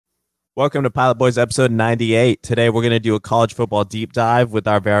Welcome to Pilot Boys episode 98. Today we're going to do a college football deep dive with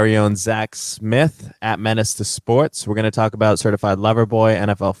our very own Zach Smith at Menace to Sports. We're going to talk about Certified Lover Boy,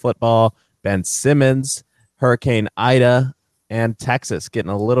 NFL football, Ben Simmons, Hurricane Ida, and Texas getting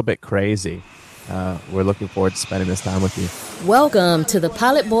a little bit crazy. We're looking forward to spending this time with you. Welcome to the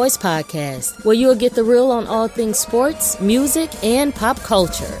Pilot Boys podcast, where you'll get the real on all things sports, music, and pop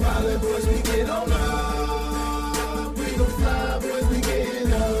culture.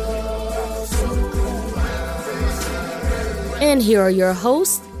 And here are your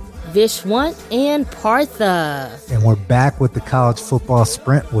hosts, Vishwant and Partha. And we're back with the college football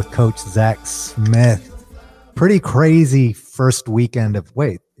sprint with Coach Zach Smith. Pretty crazy first weekend of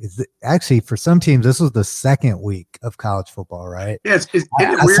actually for some teams this was the second week of college football, right? Yeah, I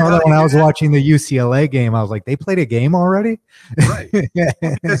saw that when I was watching the UCLA game. I was like, they played a game already? Right.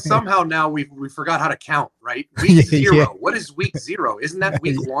 Because somehow now we forgot how to count, right? Week zero. Yeah. What is week zero? Isn't that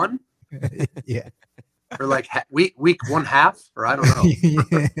week one? Yeah. Or like week 1/2, or I don't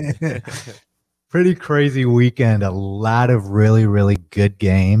know. Pretty crazy weekend. A lot of really, really good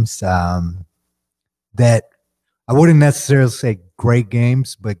games that I wouldn't necessarily say great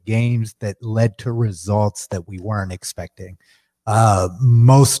games, but games that led to results that we weren't expecting.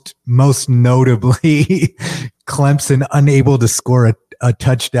 Most notably, Clemson unable to score a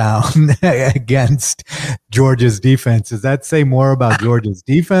touchdown against Georgia's defense. Does that say more about Georgia's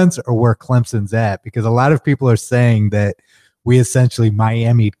defense or where Clemson's at? Because a lot of people are saying that we essentially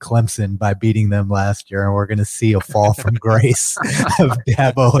Miami'd Clemson by beating them last year, and we're going to see a fall from grace of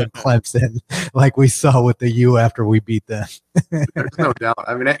Dabo and Clemson like we saw with the U after we beat them. There's no doubt.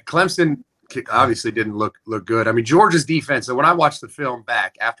 I mean, Clemson obviously didn't look good. I mean, Georgia's defense, and when I watched the film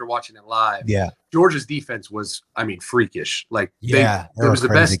back after watching it live, Georgia's defense was, freakish. Like, it was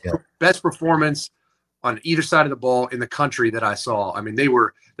the best performance on either side of the ball in the country that I saw. I mean, their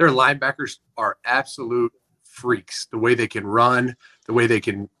linebackers are absolute freaks. The way they can run, the way they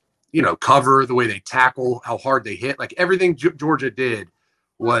can, cover, the way they tackle, how hard they hit, like everything Georgia did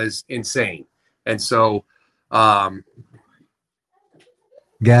was insane. And so, got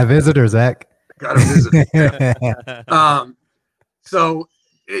a visitor, Zach. Got a visitor. So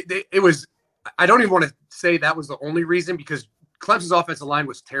it was. I don't even want to say that was the only reason, because Clemson's offensive line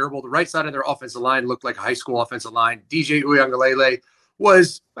was terrible. The right side of their offensive line looked like a high school offensive line. DJ Uiagalelei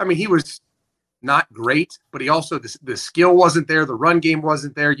was. He was not great, but he also the skill wasn't there. The run game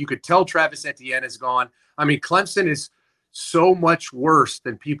wasn't there. You could tell Travis Etienne is gone. Clemson is so much worse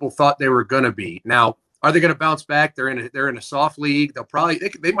than people thought they were going to be. Now, are they going to bounce back? They're in a soft league.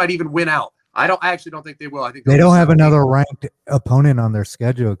 They might even win out. I actually don't think they will. I think they don't have another ranked opponent on their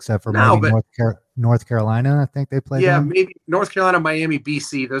schedule except for North Carolina. I think they play. Yeah, maybe North Carolina, Miami,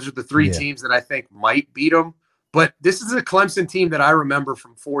 BC. Those are the three teams that I think might beat them. But this is a Clemson team that I remember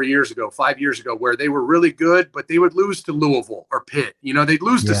from 5 years ago, where they were really good, but they would lose to Louisville or Pitt. They'd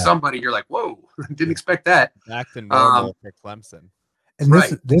lose to somebody. You're like, whoa, didn't expect that. Back to normal for Clemson. And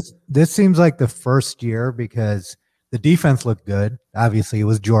this seems like the first year, because the defense looked good. Obviously, it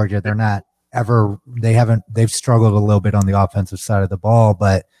was Georgia. They've struggled a little bit on the offensive side of the ball,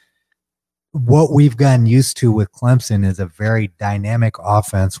 but what we've gotten used to with Clemson is a very dynamic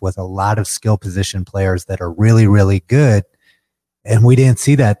offense with a lot of skill position players that are really, really good. And we didn't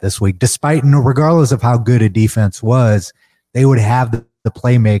see that this week, regardless of how good a defense was, they would have the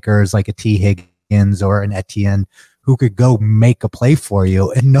playmakers like a T. Higgins or an Etienne who could go make a play for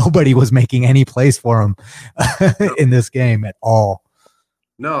you. And nobody was making any plays for him in this game at all.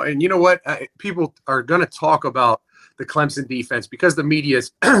 No. And you know what? People are going to talk about the Clemson defense because the media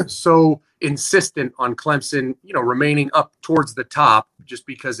is so insistent on Clemson, remaining up towards the top just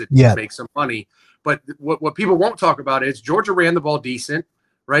because it makes some money. But what people won't talk about is Georgia ran the ball decent,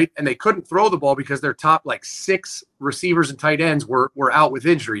 right? And they couldn't throw the ball because their top 6 receivers and tight ends were out with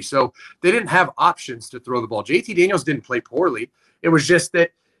injury. So they didn't have options to throw the ball. JT Daniels didn't play poorly. It was just that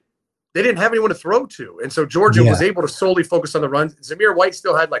they didn't have anyone to throw to. And so Georgia was able to solely focus on the run. Zamir White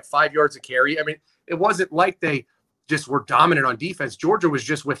still had 5 yards of carry. It wasn't like they just were dominant on defense. Georgia was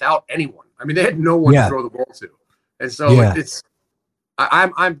just without anyone. They had no one to throw the ball to. And so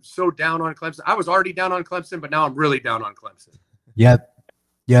I'm so down on Clemson. I was already down on Clemson, but now I'm really down on Clemson. Yep.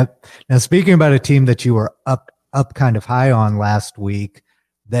 Now, speaking about a team that you were up kind of high on last week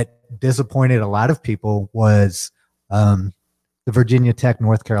that disappointed a lot of people was the Virginia Tech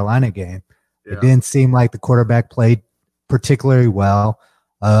North Carolina game. It didn't seem like the quarterback played particularly well.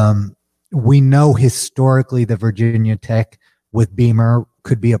 We know historically that Virginia Tech with Beamer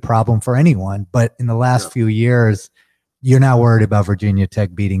could be a problem for anyone, but in the last few years, you're not worried about Virginia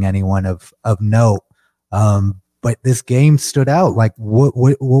Tech beating anyone of note. but this game stood out. Like, what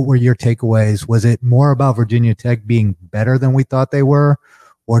were your takeaways? Was it more about Virginia Tech being better than we thought they were,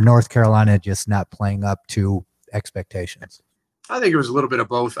 or North Carolina just not playing up to expectations? I think it was a little bit of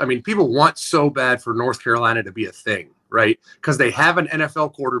both. I mean, people want so bad for North Carolina to be a thing, right? Because they have an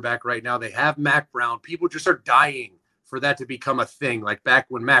NFL quarterback right now. They have Mac Brown. People just are dying for that to become a thing. Like back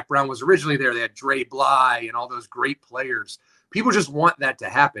when Mac Brown was originally there, they had Dre Bly and all those great players. People just want that to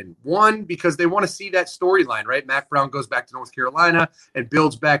happen. One, because they want to see that storyline, right? Mac Brown goes back to North Carolina and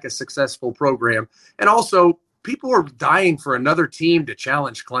builds back a successful program. And also, people are dying for another team to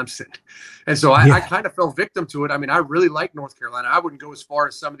challenge Clemson. And so I kind of fell victim to it. I mean, I really like North Carolina. I wouldn't go as far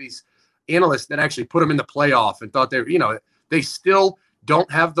as some of these analysts that actually put them in the playoff and thought they still don't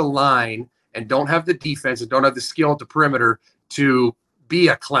have the line and don't have the defense and don't have the skill at the perimeter to be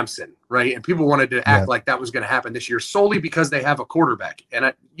a Clemson, right? And people wanted to act like that was going to happen this year solely because they have a quarterback.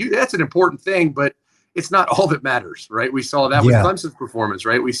 And that's an important thing, but it's not all that matters, right? We saw that with Clemson's performance,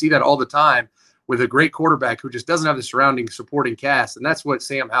 right? We see that all the time with a great quarterback who just doesn't have the surrounding supporting cast. And that's what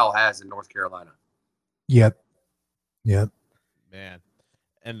Sam Howell has in North Carolina. Yep. Man.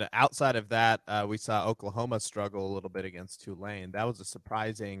 And outside of that, we saw Oklahoma struggle a little bit against Tulane. That was a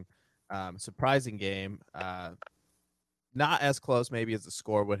surprising game. Not as close maybe as the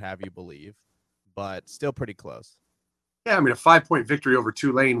score would have you believe, but still pretty close. Yeah, I mean, a 5-point victory over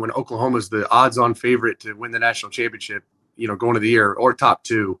Tulane when Oklahoma's the odds-on favorite to win the national championship, going to the year or top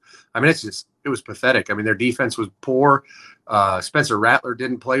two. I mean, it was pathetic. I mean, their defense was poor. Spencer Rattler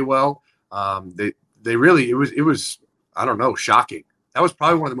didn't play well. It was I don't know, shocking. That was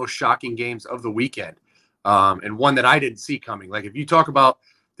probably one of the most shocking games of the weekend, and one that I didn't see coming. Like, if you talk about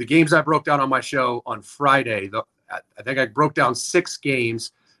the games I broke down on my show on Friday, I think I broke down 6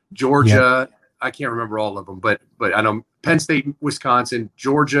 games. Georgia, I can't remember all of them, but I know Penn State, Wisconsin,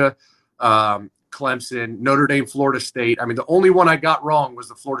 Georgia, Clemson, Notre Dame, Florida State. I mean, the only one I got wrong was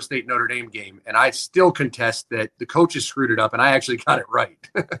the Florida State Notre Dame game, and I still contest that the coaches screwed it up, and I actually got it right.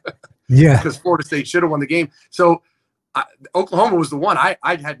 Because Florida State should have won the game. So Oklahoma was the one I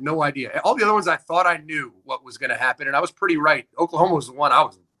had no idea. All the other ones I thought I knew what was going to happen, and I was pretty right. Oklahoma was the one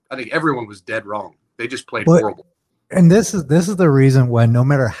I think everyone was dead wrong. They just played horrible. And this is the reason why, no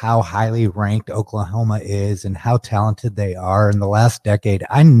matter how highly ranked Oklahoma is and how talented they are in the last decade,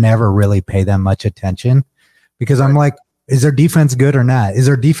 I never really pay them much attention, because I'm like, is their defense good or not? Is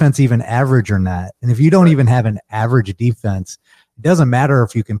their defense even average or not? And if you don't even have an average defense, it doesn't matter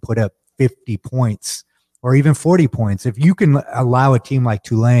if you can put up 50 points or even 40 points. If you can allow a team like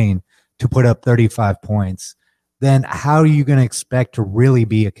Tulane to put up 35 points, then how are you going to expect to really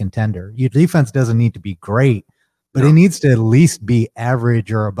be a contender? Your defense doesn't need to be great, but it needs to at least be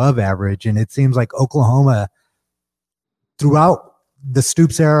average or above average. And it seems like Oklahoma, throughout the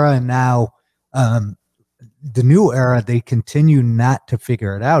Stoops era and now the new era, they continue not to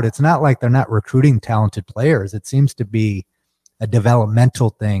figure it out. It's not like they're not recruiting talented players. It seems to be a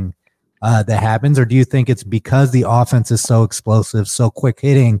developmental thing that happens. Or do you think it's because the offense is so explosive, so quick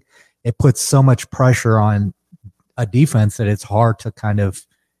hitting, it puts so much pressure on a defense that it's hard to kind of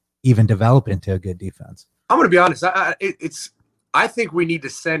even develop into a good defense? I'm going to be honest. I think we need to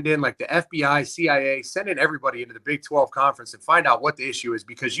send in, like, the FBI, CIA, send in everybody into the Big 12 conference and find out what the issue is,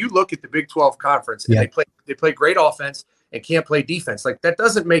 because you look at the Big 12 conference and they play great offense and can't play defense. Like, that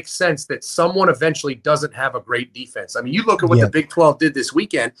doesn't make sense that someone eventually doesn't have a great defense. I mean, you look at what the Big 12 did this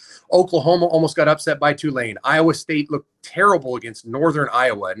weekend. Oklahoma almost got upset by Tulane. Iowa State looked terrible against Northern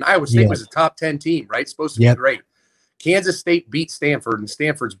Iowa, and Iowa State was a top 10 team, right? Supposed to be great. Kansas State beat Stanford, and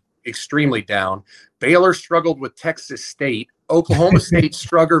Stanford's extremely down. Baylor struggled with Texas State. Oklahoma State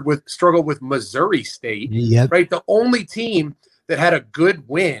struggled with Missouri State. Right? The only team that had a good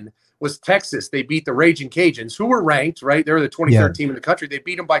win was Texas. They beat the Raging Cajuns, who were ranked, right? They were the 23rd team in the country. They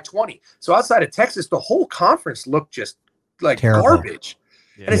beat them by 20. So outside of Texas, the whole conference looked just like terrible. Garbage.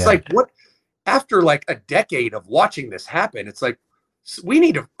 And it's like, what, after like a decade of watching this happen, it's like, we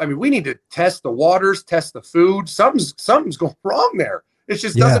need to test the waters, test the food. Something's going wrong there. It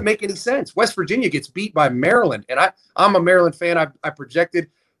just doesn't make any sense. West Virginia gets beat by Maryland, and I'm a Maryland fan. I predicted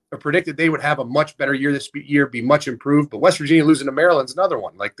they would have a much better year this year, be much improved. But West Virginia losing to Maryland's another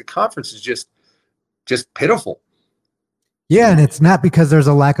one. Like, the conference is just pitiful. Yeah, and it's not because there's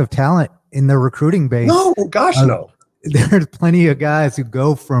a lack of talent in the recruiting base. No, gosh, no. There's plenty of guys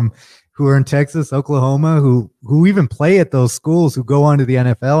who are in Texas, Oklahoma, who even play at those schools, who go on to the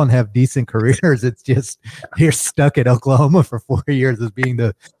NFL and have decent careers. It's just, you're stuck at Oklahoma for 4 years as being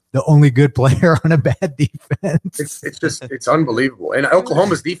the the only good player on a bad defense. It's unbelievable. And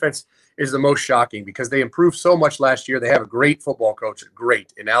Oklahoma's defense is the most shocking because they improved so much last year. They have a great football coach,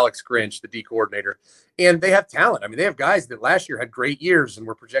 in Alex Grinch, the D coordinator, and they have talent. I mean, they have guys that last year had great years and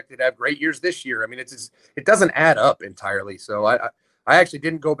were projected to have great years this year. I mean, it doesn't add up entirely. So I actually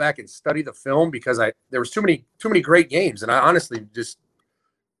didn't go back and study the film because there was too many great games, and I honestly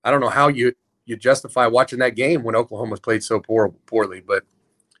I don't know how you justify watching that game when Oklahoma's played so poorly, but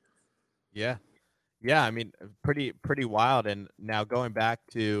yeah. Yeah, I mean, pretty wild. And now going back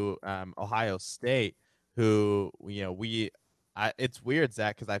to Ohio State, who it's weird,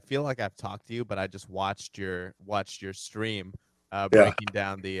 Zach, because I feel like I've talked to you, but I just watched your stream breaking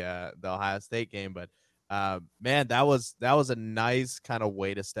down the Ohio State game. But man, that was a nice kind of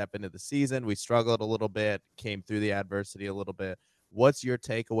way to step into the season. We struggled a little bit, came through the adversity a little bit. What's your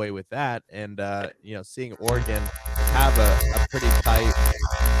takeaway with that? And seeing Oregon have a pretty tight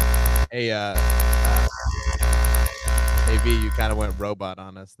AV, you kind of went robot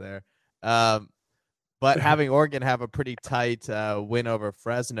on us there. But having Oregon have a pretty tight win over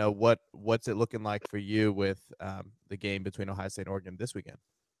Fresno, what's it looking like for you with the game between Ohio State and Oregon this weekend?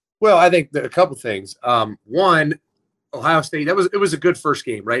 Well, I think a couple things. One, Ohio State, it was a good first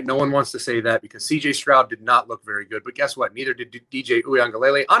game, right? No one wants to say that because CJ Stroud did not look very good. But guess what? Neither did DJ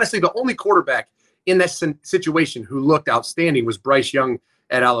Uiagalelei. Honestly, the only quarterback in that situation who looked outstanding was Bryce Young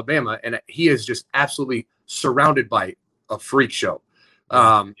at Alabama, and he is just absolutely surrounded by a freak show.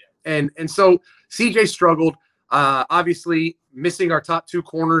 And so CJ struggled. Obviously, missing our top two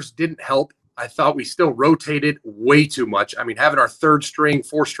corners didn't help. I thought we still rotated way too much. I mean, having our third string,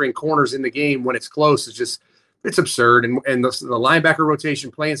 fourth string corners in the game when it's close is it's absurd. And the linebacker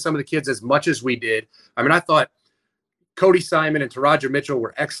rotation, playing some of the kids as much as we did. I mean, I thought Cody Simon and Taraja Mitchell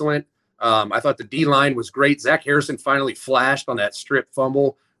were excellent. I thought the D-line was great. Zach Harrison finally flashed on that strip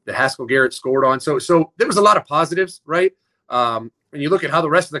fumble that Haskell Garrett scored on. So there was a lot of positives, right? And you look at how the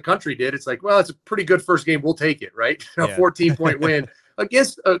rest of the country did, it's like, well, it's a pretty good first game. We'll take it, right? A 14-point win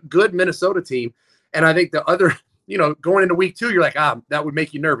against a good Minnesota team. And I think the other, going into week 2, you're like, that would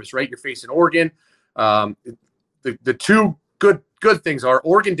make you nervous, right? You're facing Oregon. The two good things are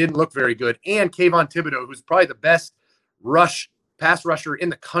Oregon didn't look very good, and Kayvon Thibodeau, who's probably the best pass rusher in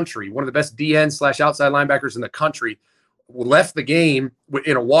the country, one of the best DN/outside linebackers in the country, left the game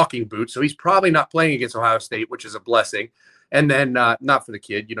in a walking boot. So he's probably not playing against Ohio State, which is a blessing. And then not for the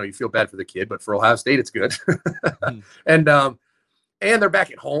kid, you feel bad for the kid, but for Ohio State, it's good. And they're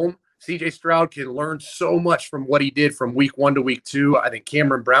back at home. CJ Stroud can learn so much from what he did from week 1 to week 2. I think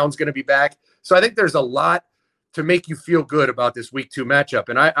Cameron Brown's going to be back. So I think there's a lot to make you feel good about this week 2 matchup.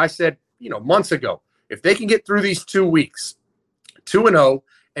 And I said, months ago, if they can get through these 2 weeks, 2-0,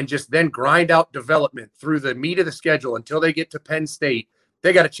 and just then grind out development through the meat of the schedule until they get to Penn State,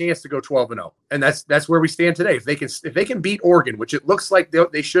 they got a chance to go 12-0. And that's where we stand today. If they can beat Oregon, which it looks like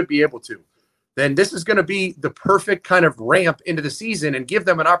they should be able to, then this is going to be the perfect kind of ramp into the season and give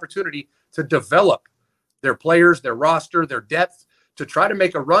them an opportunity to develop their players, their roster, their depth to try to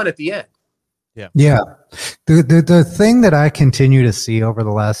make a run at the end. Yeah. The thing that I continue to see over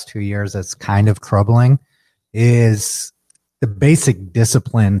the last 2 years that's kind of troubling is the basic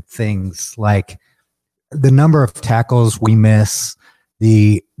discipline things, like the number of tackles we miss.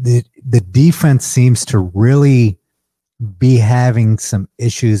 The defense seems to really be having some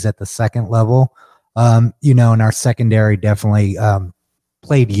issues at the second level. And our secondary definitely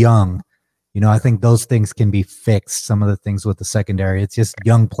played young. I think those things can be fixed. Some of the things with the secondary, it's just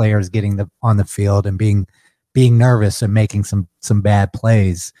young players getting on the field and being nervous and making some bad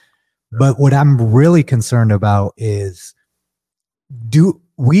plays. But what I'm really concerned about is,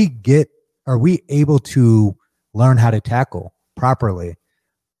 are we able to learn how to tackle properly?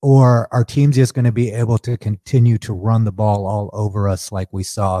 Or are teams just going to be able to continue to run the ball all over us like we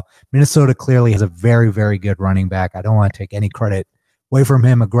saw? Minnesota clearly has a very, very good running back. I don't want to take any credit away from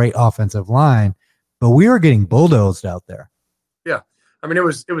him, a great offensive line, but we were getting bulldozed out there. Yeah. I mean, it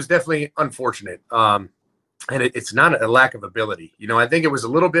was definitely unfortunate. And it's not a lack of ability. I think it was a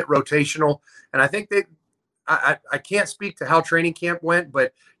little bit rotational, and I think that I can't speak to how training camp went,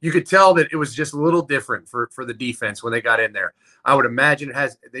 but you could tell that it was just a little different for the defense when they got in there. I would imagine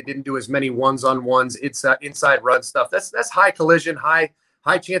they didn't do as many ones-on-ones, inside run stuff. That's high collision, high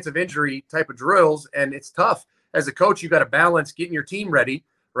chance of injury type of drills, and it's tough. As a coach, you got to balance getting your team ready,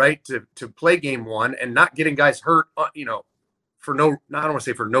 right, to play game 1 and not getting guys hurt, for no, I don't want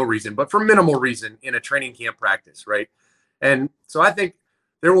to say for no reason, but for minimal reason in a training camp practice, right? And so I think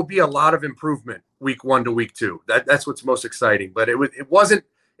there will be a lot of improvement week 1 to week 2. That's what's most exciting. But it wasn't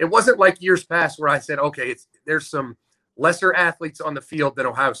like years past where I said, okay, there's some lesser athletes on the field than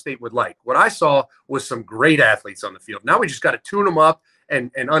Ohio State would like. What I saw was some great athletes on the field. Now we just got to tune them up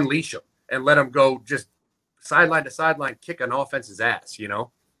and unleash them and let them go just sideline to sideline, kick an offense's ass,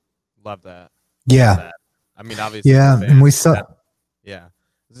 Love that. Yeah. Love that. I mean, obviously. Yeah. And we saw. Yeah.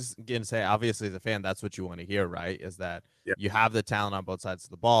 Just again say, obviously, as a fan, that's what you want to hear, right? Is that you have the talent on both sides of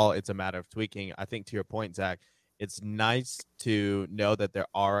the ball. It's a matter of tweaking. I think to your point, Zach, it's nice to know that there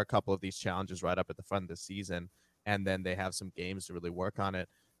are a couple of these challenges right up at the front of the season, and then they have some games to really work on it.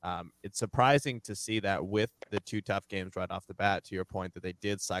 It's surprising to see that with the 2 tough games right off the bat, to your point, that they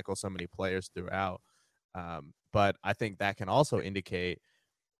did cycle so many players throughout. But I think that can also indicate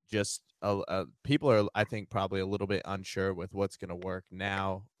just people are, I think, probably a little bit unsure with what's going to work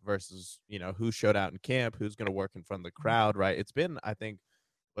now versus, who showed out in camp, who's going to work in front of the crowd, right? It's been, I think,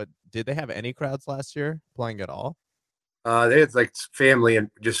 but did they have any crowds last year playing at all? They had like family and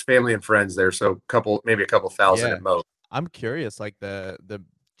friends there. So maybe a couple thousand at most. I'm curious, like the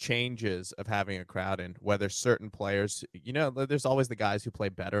changes of having a crowd and whether certain players, there's always the guys who play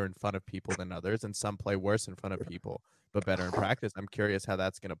better in front of people than others, and some play worse in front of people but better in practice. I'm curious how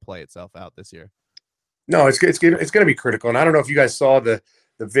that's going to play itself out this year. No, it's going to be critical. And I don't know if you guys saw the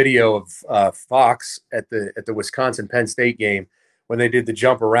video of Fox at the Wisconsin Penn State game when they did the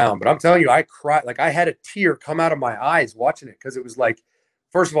jump around, but I'm telling you, I cried. Like, I had a tear come out of my eyes watching it, because it was like,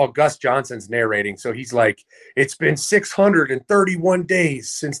 first of all, Gus Johnson's narrating. So he's like, it's been 631 days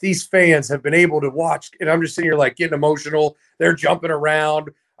since these fans have been able to watch. And I'm just sitting here like getting emotional. They're jumping around.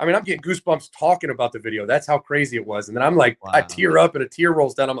 I mean, I'm getting goosebumps talking about the video. That's how crazy it was. And then I'm like, wow. I tear up and a tear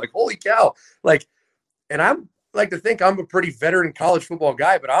rolls down. I'm like, holy cow. Like, and I'm like to think I'm a pretty veteran college football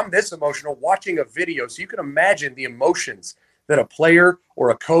guy, but I'm this emotional watching a video. So you can imagine the emotions that a player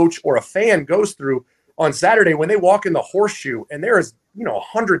or a coach or a fan goes through on Saturday when they walk in the horseshoe and there is,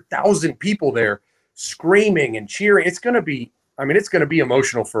 100,000 people there screaming and cheering. It's going to be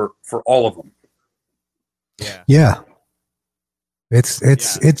emotional for all of them. Yeah. Yeah.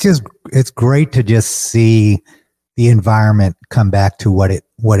 It's great to just see the environment come back to what it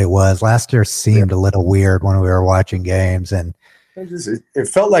was. Last year seemed a little weird when we were watching games, and it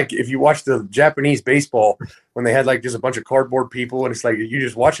felt like if you watch the Japanese baseball when they had like just a bunch of cardboard people, and it's like you're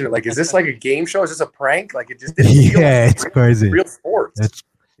just watching it like, is this like a game show? Is this a prank? Like, it just didn't feel like it's crazy. Real sports.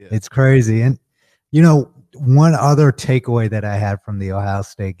 It's crazy. And one other takeaway that I had from the Ohio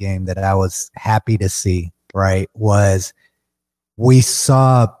State game that I was happy to see, right, was we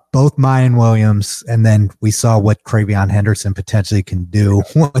saw both Mayan Williams, and then we saw what Travion Henderson potentially can do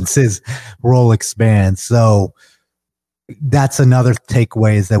once his role expands. So that's another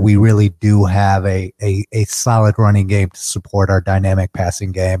takeaway, is that we really do have a solid running game to support our dynamic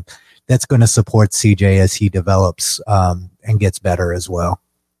passing game. That's going to support CJ as he develops and gets better as well.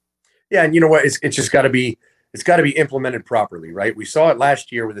 Yeah, and you know what? It's just got to be implemented properly, right? We saw it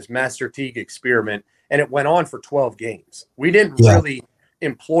last year with this Master Teague experiment, and it went on for 12 games. We didn't really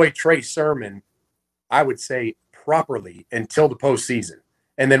employ Trey Sermon, I would say, properly until the postseason.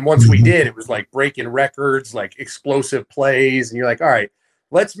 And then once we did, it was like breaking records, like explosive plays. And you're like, all right,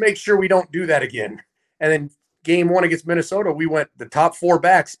 let's make sure we don't do that again. And then game 1 against Minnesota, we went, the top 4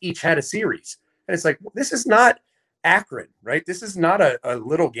 backs each had a series. And it's like, this is not Akron, right? This is not a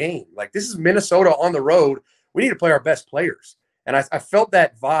little game. Like, this is Minnesota on the road. We need to play our best players. And I felt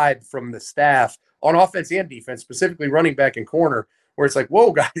that vibe from the staff on offense and defense, specifically running back and corner, where it's like,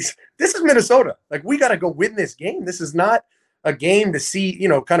 whoa, guys, this is Minnesota. Like, we got to go win this game. This is not a game to see,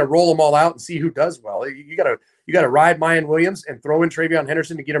 kind of roll them all out and see who does well. You got to ride Mayan Williams and throw in Travion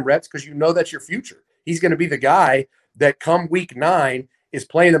Henderson to get him reps, because that's your future. He's going to be the guy that come week 9 is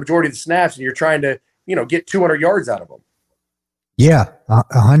playing the majority of the snaps, and you're trying to, get 200 yards out of him. Yeah,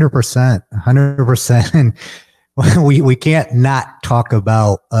 100%, 100%. And we can't not talk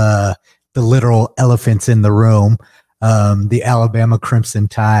about the literal elephants in the room, the Alabama Crimson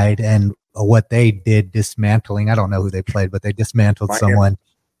Tide, and what they did dismantling. I don't know who they played, but they dismantled someone.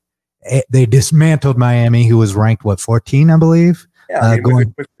 They dismantled Miami, who was ranked 14, I believe. Yeah,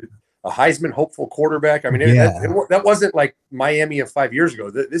 with a Heisman hopeful quarterback. I mean, that wasn't like Miami of 5 years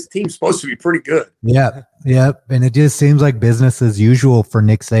ago. This team's supposed to be pretty good. Yeah. And it just seems like business as usual for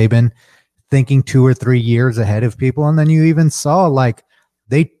Nick Saban, thinking 2 or 3 years ahead of people. And then you even saw like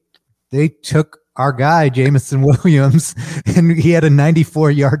they took our guy, Jameson Williams, and he had a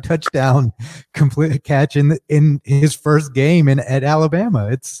 94-yard touchdown complete catch in his first game at Alabama.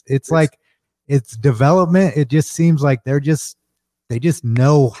 It's like, it's development. It just seems like they just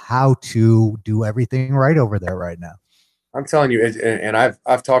know how to do everything right over there right now. I'm telling you, and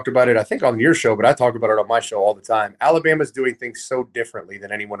I've talked about it, I think on your show, but I talk about it on my show all the time. Alabama's doing things so differently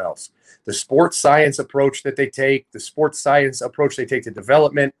than anyone else. The sports science approach that they take, the sports science approach they take to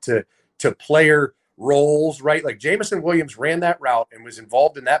development, to player roles, right? Like Jameson Williams ran that route and was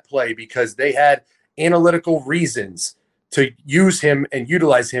involved in that play because they had analytical reasons to use him and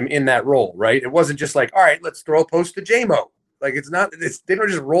utilize him in that role, right? It wasn't just like, all right, let's throw a post to JMO. Like they don't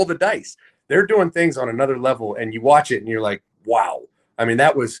just roll the dice. They're doing things on another level, and you watch it and you're like, wow. I mean,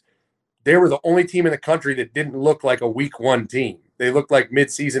 they were the only team in the country that didn't look like a week one team. They looked like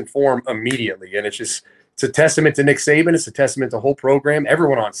midseason form immediately. And it's a testament to Nick Saban. It's a testament to the whole program,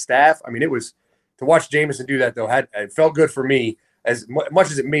 everyone on staff. I mean, it was to watch Jameson do that, though, it felt good for me as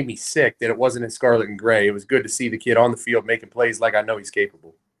much as it made me sick that it wasn't in scarlet and gray. It was good to see the kid on the field making plays like I know he's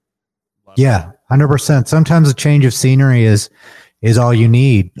capable. Yeah, 100%. Sometimes a change of scenery is all you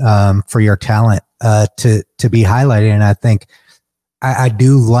need for your talent to be highlighted. And I think I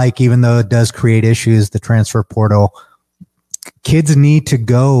do like, even though it does create issues, the transfer portal, kids need to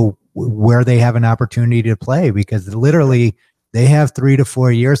go where they have an opportunity to play, because literally they have 3 to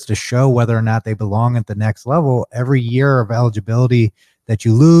 4 years to show whether or not they belong at the next level. Every year of eligibility that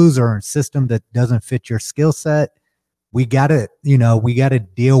you lose, or a system that doesn't fit your skill set, we got to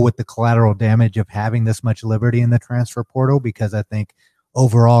deal with the collateral damage of having this much liberty in the transfer portal, because I think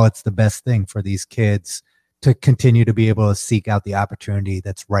overall it's the best thing for these kids to continue to be able to seek out the opportunity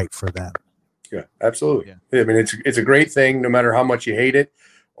that's right for them. Yeah, absolutely. Yeah. I mean, it's a great thing no matter how much you hate it,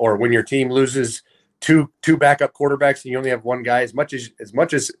 or when your team loses two backup quarterbacks and you only have one guy. As much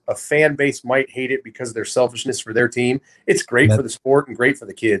as a fan base might hate it because of their selfishness for their team, it's great for the sport and great for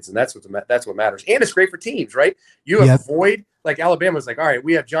the kids, and that's what matters. And it's great for teams, right? You avoid, like Alabama's like, all right,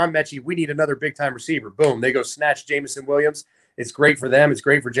 we have John Mechie, we need another big time receiver. Boom, they go snatch Jameson Williams. It's great for them. It's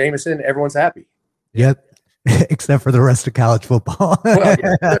great for Jameson. Everyone's happy. Yep. Except for the rest of college football. Well,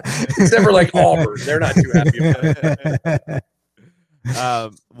 yeah. Except for like Auburn, they're not too happy about it.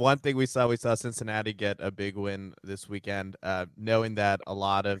 One thing we saw Cincinnati get a big win this weekend, knowing that a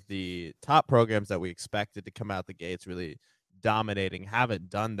lot of the top programs that we expected to come out the gates really dominating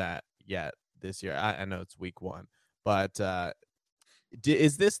haven't done that yet this year. I know it's week one, but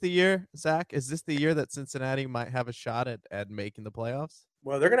is this the year, Zach? Is this the year that Cincinnati might have a shot at making the playoffs?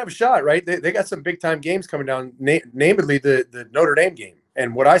 Well, they're going to have a shot, right? They got some big-time games coming down, namely the Notre Dame game.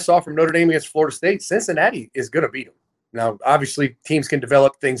 And what I saw from Notre Dame against Florida State, Cincinnati is going to beat them. Now, obviously, teams can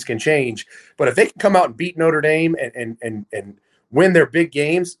develop, things can change. But if they can come out and beat Notre Dame and win their big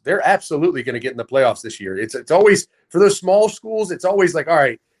games, they're absolutely going to get in the playoffs this year. It's always, for those small schools, it's always like, all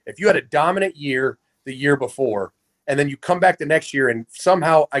right, if you had a dominant year the year before, and then you come back the next year and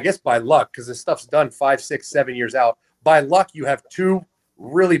somehow, I guess by luck, because this stuff's done 5, 6, 7 years out, by luck you have two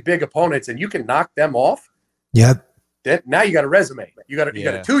really big opponents and you can knock them off. Yep. Now you got a resume. You got a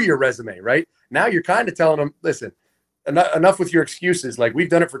 2-year resume, right? Now you're kind of telling them, listen, enough with your excuses. Like, we've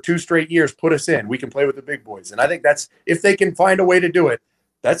done it for 2 straight years. Put us in. We can play with the big boys. And I think that's, if they can find a way to do it,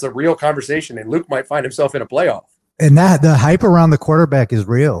 that's a real conversation. And Luke might find himself in a playoff. And that the hype around the quarterback is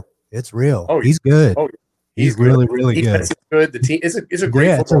real. It's real. Oh, he's good. Oh, he's really, really good. Good. The team is a great.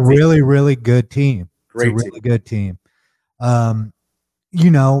 Yeah, it's a really, really good team. Great, it's a really good team. You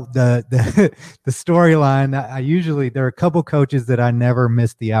know, the storyline. There are a couple coaches that I never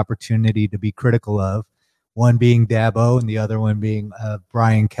miss the opportunity to be critical of. One being Dabo and the other one being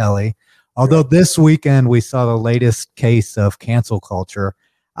Brian Kelly. Although this weekend we saw the latest case of cancel culture,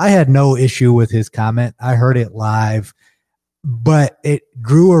 I had no issue with his comment. I heard it live, but it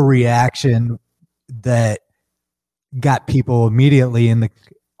drew a reaction that got people immediately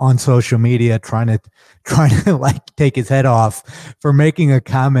on social media trying to like take his head off for making a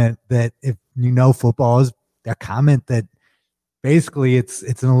comment that, if you know football, is a comment that basically it's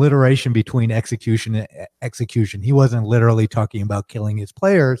an alliteration between execution and execution. He wasn't literally talking about killing his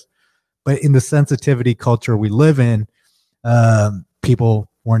players, but in the sensitivity culture we live in, people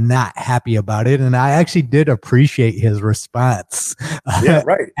were not happy about it. And I actually did appreciate his response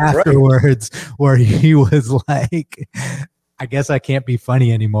afterwards, where he was like, I guess I can't be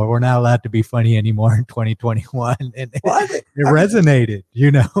funny anymore. We're not allowed to be funny anymore in 2021. And it resonated, you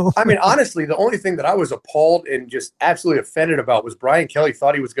know? I mean, honestly, the only thing that I was appalled and just absolutely offended about was Brian Kelly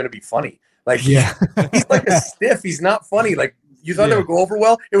thought he was going to be funny. Like, he's like a stiff. He's not funny. Like, you thought it would go over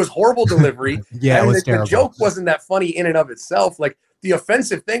well? It was horrible delivery. It was terrible. The joke wasn't that funny in and of itself. Like, the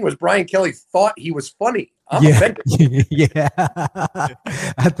offensive thing was Brian Kelly thought he was funny. I'm offended. Yeah,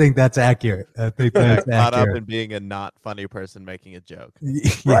 I think that's accurate. I think that's caught up in being a not funny person making a joke.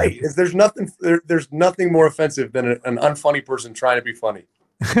 Right. There's nothing more offensive than an unfunny person trying to be funny.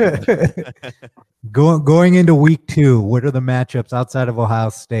 Going into week 2, what are the matchups outside of Ohio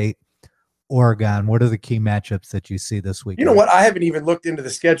State, Oregon? What are the key matchups that you see this week? You know what? I haven't even looked into the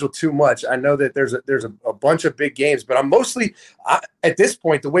schedule too much. I know that there's a bunch of big games, but I'm mostly at this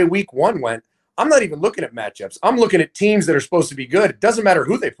point, the way week 1 went, I'm not even looking at matchups. I'm looking at teams that are supposed to be good. It doesn't matter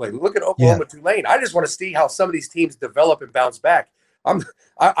who they play. Look at Oklahoma, Tulane. I just want to see how some of these teams develop and bounce back.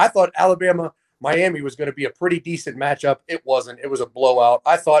 I thought Alabama, Miami was going to be a pretty decent matchup. It wasn't. It was a blowout.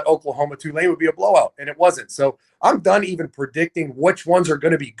 I thought Oklahoma, Tulane would be a blowout, and it wasn't. So I'm done even predicting which ones are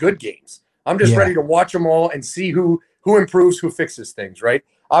going to be good games. I'm just ready to watch them all and see who improves, who fixes things, right?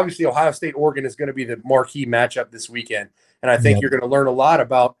 Obviously, Ohio State, Oregon is going to be the marquee matchup this weekend, and I think you're going to learn a lot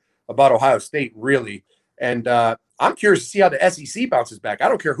about Ohio State, really. And I'm curious to see how the SEC bounces back. I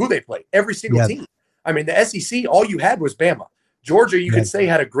don't care who they play, every single team. I mean, the SEC, all you had was Bama. Georgia, you could say,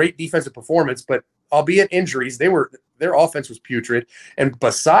 had a great defensive performance, but albeit injuries, their offense was putrid. And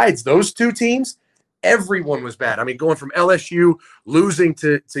besides those two teams, everyone was bad. I mean, going from LSU losing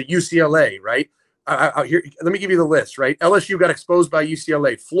to UCLA, right? Here, let me give you the list, right? LSU got exposed by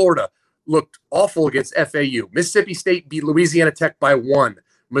UCLA. Florida looked awful against FAU. Mississippi State beat Louisiana Tech by 1.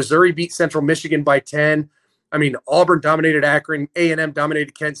 Missouri beat Central Michigan by 10. I mean, Auburn dominated Akron. A&M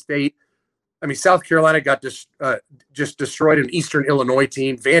dominated Kent State. I mean, South Carolina got just destroyed an Eastern Illinois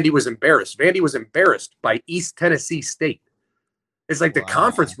team. Vandy was embarrassed. Vandy was embarrassed by East Tennessee State. It's like the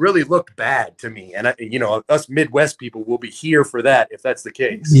conference really looked bad to me. And, us Midwest people will be here for that if that's the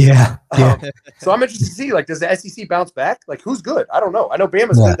case. Yeah. So I'm interested to see, like, does the SEC bounce back? Like, who's good? I don't know. I know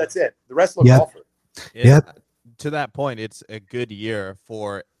Bama's good. That's it. The rest look awful. To that point, it's a good year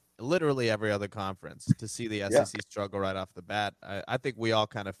for literally every other conference to see the SEC struggle right off the bat. I think we all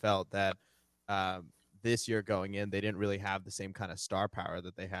kind of felt that this year going in, they didn't really have the same kind of star power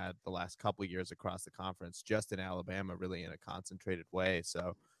that they had the last couple of years across the conference, just in Alabama, really in a concentrated way.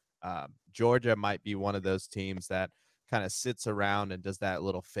 So Georgia might be one of those teams that kind of sits around and does that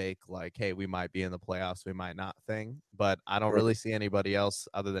little fake, like, hey, we might be in the playoffs, we might not thing. But I don't really see anybody else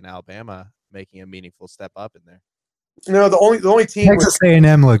other than Alabama making a meaningful step up in there. No, the only team Texas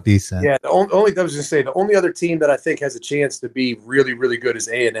A&M looked decent. Yeah, I was going to say the only other team that I think has a chance to be really, really good is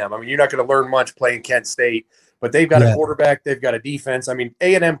A&M. I mean, you're not going to learn much playing Kent State, but they've got a quarterback, they've got a defense. I mean,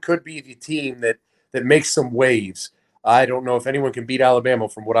 A&M could be the team that makes some waves. I don't know if anyone can beat Alabama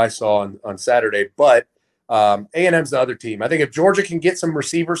from what I saw on Saturday, but A&M's the other team. I think if Georgia can get some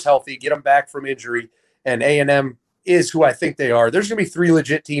receivers healthy, get them back from injury, and A&M is who I think they are. There's going to be 3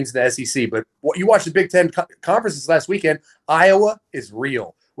 legit teams in the SEC, but what you watched the Big Ten conferences last weekend, Iowa is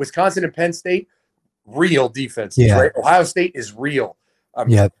real. Wisconsin and Penn State, real defenses, right? Ohio State is real.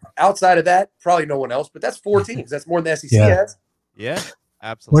 Outside of that, probably no one else, but that's 4 teams. That's more than the SEC has. Yeah,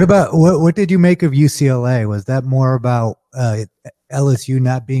 absolutely. What about what did you make of UCLA? Was that more about LSU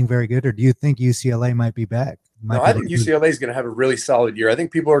not being very good, or do you think UCLA might be back? I think UCLA is going to have a really solid year. I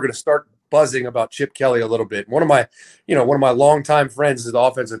think people are going to start buzzing about Chip Kelly a little bit. One of my longtime friends is the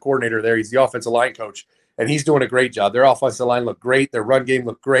offensive coordinator there. He's the offensive line coach, and he's doing a great job. Their offensive line looked great. Their run game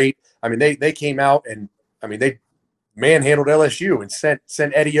looked great. I mean, they came out and they manhandled LSU and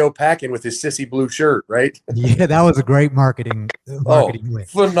sent Eddie O packing with his sissy blue shirt, right? Yeah, that was a great marketing win.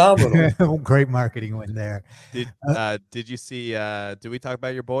 Phenomenal. Great marketing win there. Did you see did we talk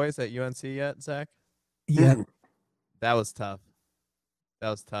about your boys at UNC yet, Zach? Yeah. That was tough.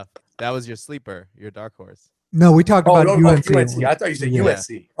 That was your sleeper, your dark horse. No, we talked about UNC. UNC. I thought you said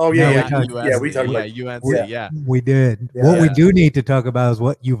USC. Oh, yeah. We talked about UNC. Yeah, we did. What we do need to talk about is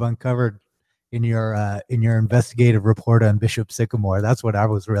what you've uncovered in your investigative report on Bishop Sycamore. That's what I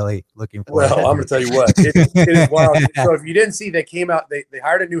was really looking for. Well, I'm going to tell you what. It is wild. So if you didn't see, they came out, they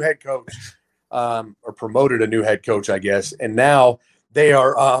hired a new head coach, or promoted a new head coach, I guess. And now they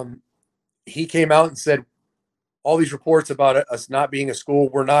are, he came out and said, all these reports about us not being a school,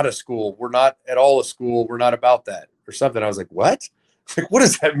 we're not a school. We're not at all a school. We're not about that or something. I was like, what? Like, what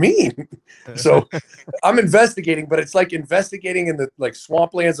does that mean? So I'm investigating, but it's like investigating in the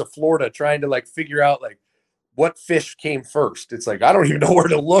swamplands of Florida, trying to figure out what fish came first. It's like, I don't even know where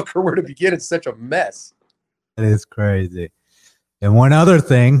to look or where to begin. It's such a mess. It is crazy. And one other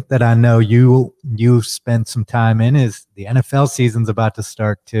thing that I know you spent some time in is the NFL season's about to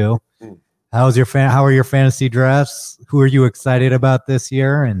start too. How are your fantasy drafts? Who are you excited about this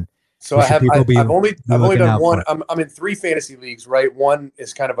year? And so I've only done one. I'm in 3 fantasy leagues, right? One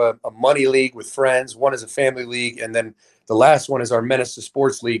is kind of a money league with friends. One is a family league, and then the last one is our Menace to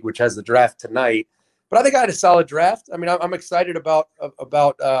Sports League, which has the draft tonight. But I think I had a solid draft. I mean, I'm excited about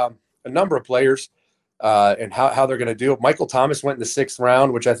a number of players and how they're going to do. Michael Thomas went in the 6th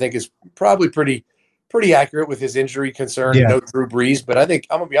round, which I think is probably pretty pretty accurate with his injury concern. Yeah. No Drew Brees, but I think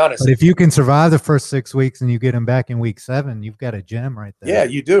I'm gonna be honest. But if you can survive the first 6 weeks and you get him back in week 7, you've got a gem right there. Yeah,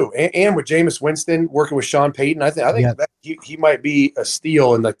 you do. And with Jameis Winston working with Sean Payton, I think Yeah. that he might be a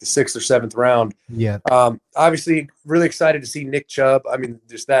steal in like the 6th or 7th round. Yeah. Obviously, really excited to see Nick Chubb. I mean,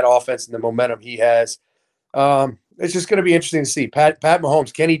 just that offense and the momentum he has. It's just going to be interesting to see. Pat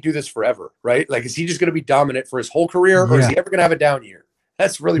Mahomes, can he do this forever, right? Like, is he just going to be dominant for his whole career, or is he ever going to have a down year?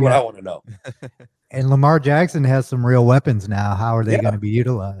 That's really what I want to know. And Lamar Jackson has some real weapons now. How are they going to be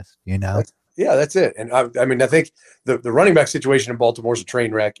utilized? You know? That's it. And I mean, I think the running back situation in Baltimore is a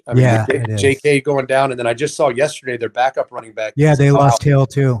train wreck. I mean, JK going down, and then I just saw yesterday their backup running back. Yeah, they lost Hill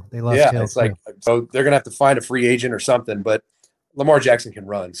too. It's like, so they're going to have to find a free agent or something, but Lamar Jackson can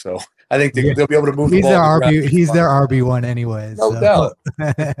run. So I think they'll be able to move the ball. He's their RB1 anyway. No doubt.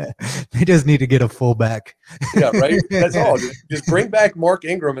 They just need to get a fullback. Yeah, right? That's all. Just bring back Mark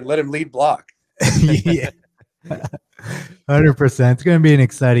Ingram and let him lead block. Yeah. 100%. It's going to be an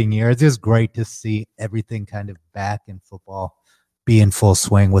exciting year. It's just great to see everything kind of back in football, be in full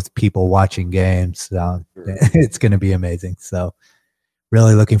swing with people watching games. It's going to be amazing. So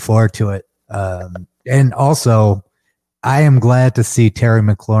really looking forward to it. And also, I am glad to see Terry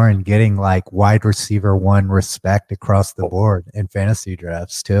McLaurin getting like wide receiver 1 respect across the board in fantasy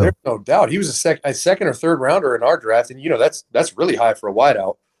drafts too. There's no doubt. He was a second or third rounder in our draft. And, that's really high for a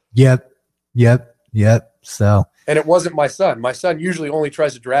wideout. Yep. So, and it wasn't my son. My son usually only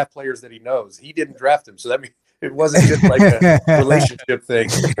tries to draft players that he knows. He didn't draft him, so that means it wasn't just like a relationship thing.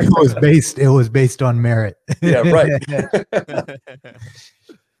 It was based on merit. Yeah, right.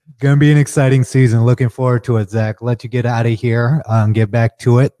 Going to be an exciting season. Looking forward to it, Zach. Let you get out of here. Get back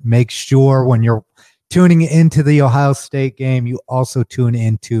to it. Make sure when you're tuning into the Ohio State game, you also tune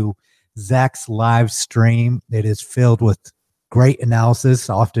into Zach's live stream. It is filled with great analysis,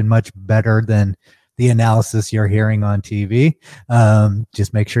 often much better than the analysis you're hearing on TV.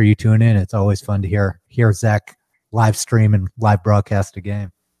 Just make sure you tune in. It's always fun to hear Zach live stream and live broadcast a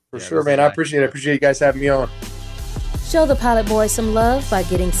game. For sure, man. I appreciate it. I appreciate you guys having me on. Show the Pilot Boys some love by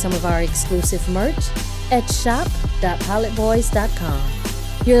getting some of our exclusive merch at shop.pilotboys.com.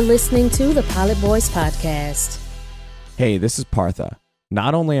 You're listening to the Pilot Boys Podcast. Hey, this is Partha.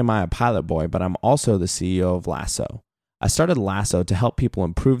 Not only am I a pilot boy, but I'm also the CEO of Lasso. I started Lasso to help people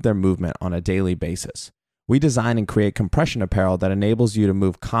improve their movement on a daily basis. We design and create compression apparel that enables you to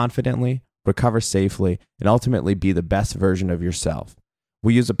move confidently, recover safely, and ultimately be the best version of yourself.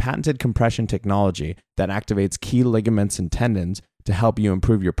 We use a patented compression technology that activates key ligaments and tendons to help you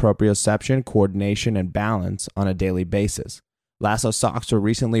improve your proprioception, coordination, and balance on a daily basis. Lasso socks were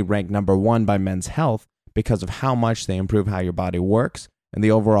recently ranked number 1 by Men's Health because of how much they improve how your body works and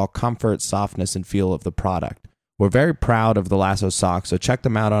the overall comfort, softness, and feel of the product. We're very proud of the Lasso socks, so check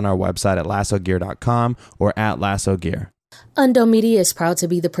them out on our website at lassogear.com or at lassogear. Undo Media is proud to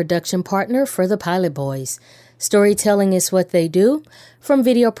be the production partner for the Pilot Boys. Storytelling is what they do. From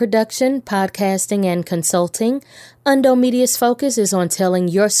video production, podcasting, and consulting, Undo Media's focus is on telling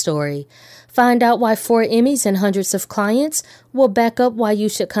your story. Find out why 4 Emmys and hundreds of clients will back up why you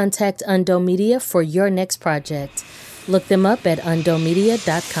should contact Undo Media for your next project. Look them up at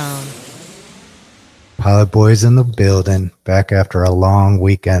undomedia.com. Pilot Boys in the building, back after a long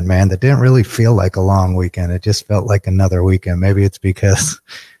weekend, man. That didn't really feel like a long weekend. It just felt like another weekend. Maybe it's because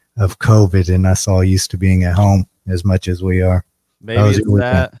of COVID and us all used to being at home as much as we are. Maybe it's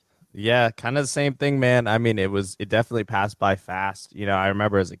that. Yeah, kind of the same thing, man. I mean, it definitely passed by fast. I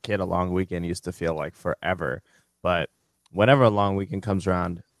remember as a kid, a long weekend used to feel like forever. But whenever a long weekend comes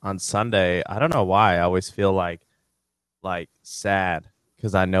around on Sunday, I don't know why, I always feel like sad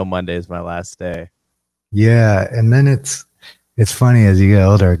because I know Monday is my last day. Yeah, and then it's funny as you get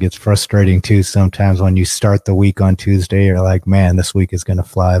older, it gets frustrating too sometimes when you start the week on Tuesday, you're like, man, this week is going to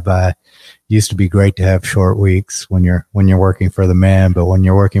fly by. Used to be great to have short weeks when you're working for the man, but when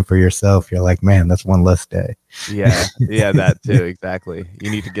you're working for yourself, you're like, man, that's one less day. Yeah, that too, exactly. You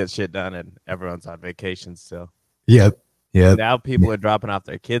need to get shit done and everyone's on vacation still. Yep. Now people are dropping off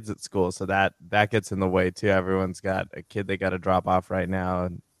their kids at school, so that gets in the way too. Everyone's got a kid they got to drop off right now,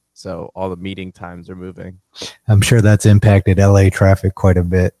 and so all the meeting times are moving. I'm sure that's impacted LA traffic quite a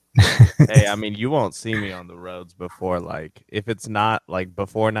bit. Hey, I mean, you won't see me on the roads before, if it's not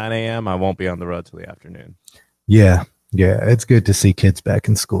before 9 a.m., I won't be on the road till the afternoon. Yeah. It's good to see kids back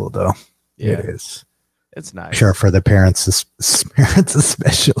in school, though. Yeah. It is. It's nice. Sure, for the parents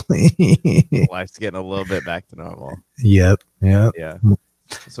especially. Life's getting a little bit back to normal. Yep. Yeah.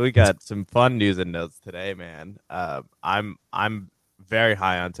 So we got some fun news and notes today, man. I'm very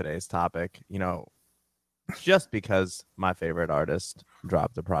high on today's topic, just because my favorite artist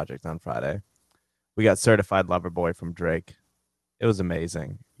dropped a project on Friday. we got Certified Lover Boy from Drake. It was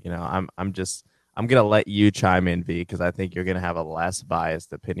amazing. I'm gonna let you chime in, V, because I think you're gonna have a less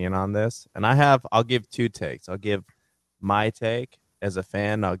biased opinion on this. And I'll give two takes. I'll give my take as a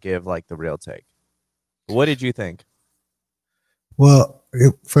fan. I'll give like the real take. What did you think? Well,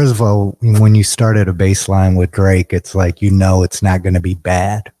 first of all, when you start at a baseline with Drake, it's like, it's not going to be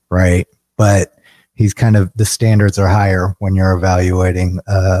bad, right? But he's the standards are higher when you're evaluating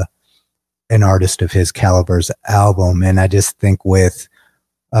an artist of his caliber's album. And I just think and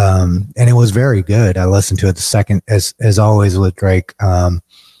it was very good. I listened to it the second, as always with Drake, the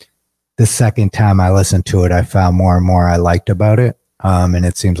second time I listened to it, I found more and more I liked about it. And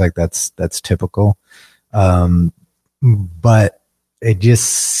it seems like that's typical. But it just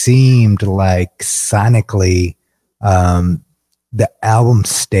seemed like sonically, the album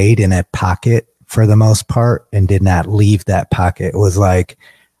stayed in a pocket for the most part and did not leave that pocket. It was like,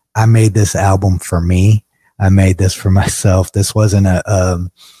 I made this album for me. I made this for myself. This wasn't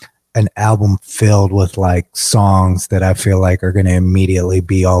an album filled with like songs that I feel like are going to immediately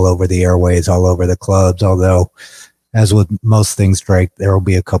be all over the airways, all over the clubs. Although, as with most things Drake, there will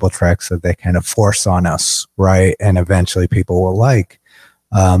be a couple tracks that they kind of force on us, right? And eventually people will like.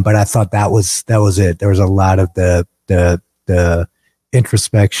 But I thought that was it. There was a lot of the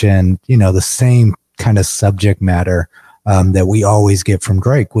introspection, the same kind of subject matter that we always get from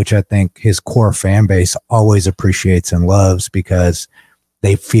Drake, which I think his core fan base always appreciates and loves because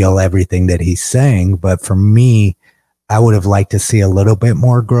they feel everything that he's saying. But for me, I would have liked to see a little bit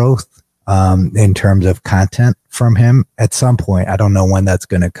more growth in terms of content from him at some point. I don't know when that's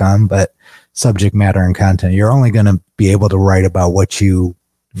going to come, but subject matter and content, you're only going to be able to write about what you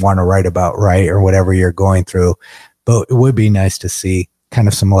want to write about, right? Or whatever you're going through. But it would be nice to see kind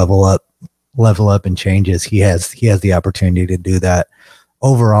of some level up and changes. He has the opportunity to do that.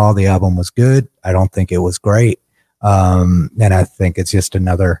 Overall, the album was good. I don't think it was great. And I think it's just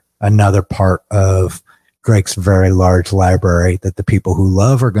another part of Drake's very large library that the people who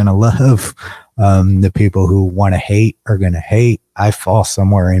love are going to love. The people who want to hate are going to hate. I fall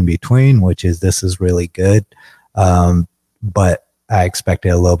somewhere in between, which is this is really good. But I expected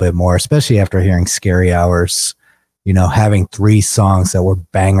a little bit more, especially after hearing Scary Hours, having 3 songs that were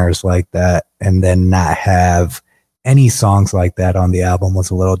bangers like that and then not have any songs like that on the album was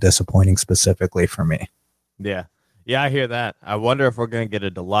a little disappointing specifically for me. Yeah. Yeah, I hear that. I wonder if we're going to get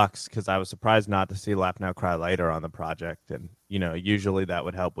a deluxe because I was surprised not to see Laugh Now Cry Later on the project. And, usually that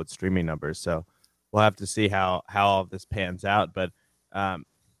would help with streaming numbers. So we'll have to see how all of this pans out. But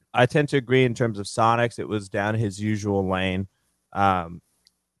I tend to agree in terms of Sonics. It was down his usual lane.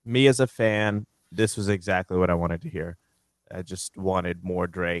 Me as a fan, this was exactly what I wanted to hear. I just wanted more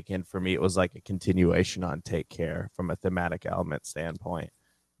Drake. And for me, it was like a continuation on Take Care from a thematic element standpoint.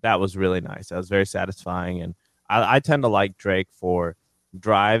 That was really nice. That was very satisfying. And I tend to like Drake for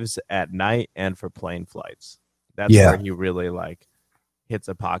drives at night and for plane flights. That's where he really hits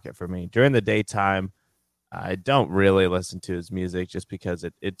a pocket for me. During the daytime, I don't really listen to his music just because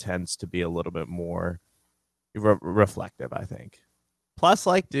it tends to be a little bit more reflective, I think. Plus,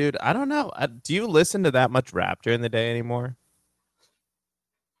 dude, I don't know. Do you listen to that much rap during the day anymore?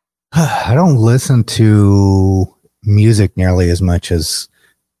 I don't listen to music nearly as much as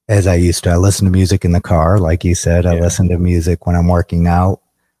I used to. I listen to music in the car, like you said. I listen to music when I'm working out.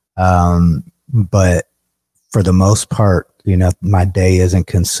 But for the most part, my day isn't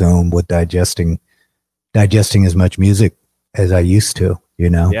consumed with digesting as much music as I used to,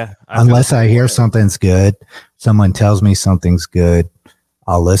 Yeah. Unless I hear something's good, someone tells me something's good,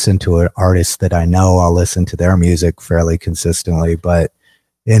 I'll listen to an artist that I know. I'll listen to their music fairly consistently. But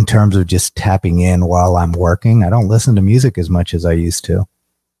in terms of just tapping in while I'm working, I don't listen to music as much as I used to.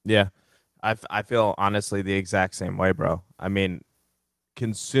 Yeah, I feel honestly the exact same way, bro. I mean,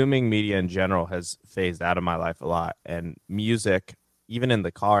 consuming media in general has phased out of my life a lot. And music, even in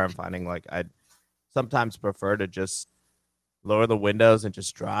the car, I'm finding I'd sometimes prefer to just lower the windows and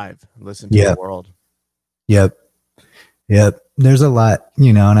just drive, listen to the world. Yep. There's a lot,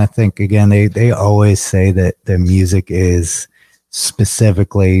 and I think, again, they always say that the music is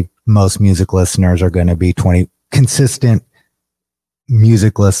specifically, most music listeners are going to be consistent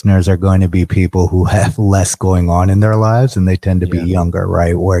music listeners are going to be people who have less going on in their lives, and they tend to be younger,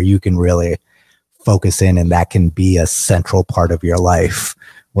 right? Where you can really focus in and that can be a central part of your life.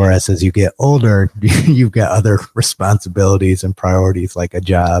 Whereas as you get older, you've got other responsibilities and priorities like a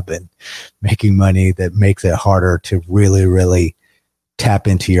job and making money that makes it harder to really, really tap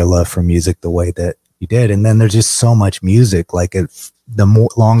into your love for music the way that you did. And then there's just so much music. The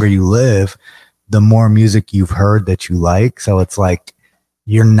longer you live, the more music you've heard that you like. So it's like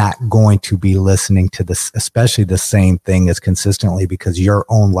you're not going to be listening to this, especially the same thing as consistently, because your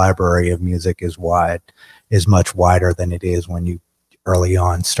own library of music is much wider than it is when you early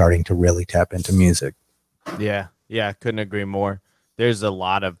on starting to really tap into music. Yeah, couldn't agree more. There's a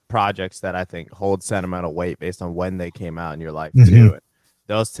lot of projects that I think hold sentimental weight based on when they came out in your life too. And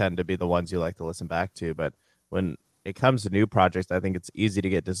those tend to be the ones you like to listen back to. But when it comes to new projects, I think it's easy to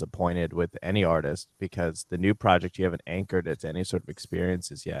get disappointed with any artist because the new project, you haven't anchored it to any sort of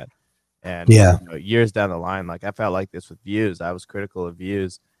experiences yet. And years down the line, like I felt like this with Views. I was critical of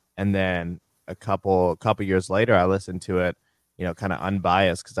Views, and then a couple years later, I listened to it, kind of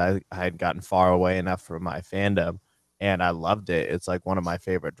unbiased because I had gotten far away enough from my fandom, and I loved it. It's like one of my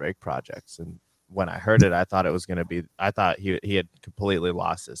favorite Drake projects. And when I heard it, I thought it was going to be. I thought he had completely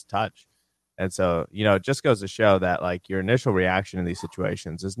lost his touch. And so, it just goes to show that like your initial reaction in these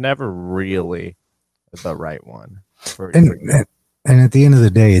situations is never really the right one. And at the end of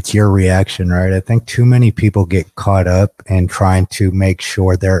the day, it's your reaction, right? I think too many people get caught up in trying to make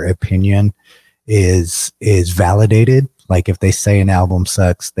sure their opinion is validated. Like if they say an album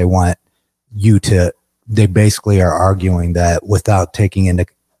sucks, they want you to. They basically are arguing that without taking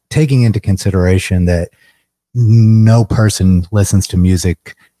into consideration that no person listens to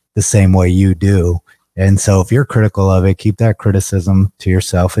music the same way you do. And so if you're critical of it, keep that criticism to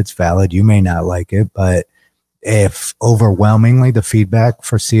yourself. It's valid. You may not like it, but if overwhelmingly the feedback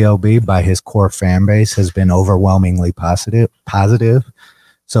for CLB by his core fan base has been overwhelmingly positive.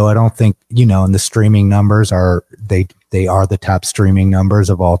 So I don't think, and the streaming numbers are the top streaming numbers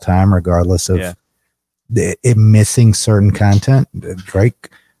of all time, regardless of it missing certain content. Drake,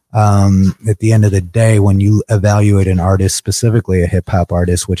 at the end of the day, when you evaluate an artist, specifically a hip hop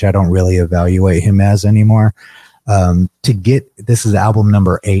artist, which I don't really evaluate him as anymore, this is album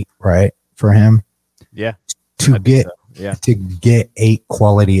number 8, right? For him. Yeah. To get 8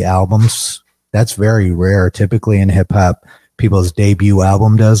 quality albums, that's very rare. Typically in hip hop, people's debut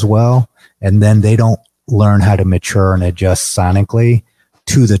album does well, and then they don't learn how to mature and adjust sonically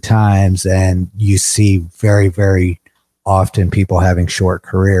to the times, and you see very, very often people having short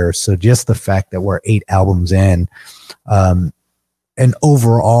careers. So just the fact that we're 8 albums in, and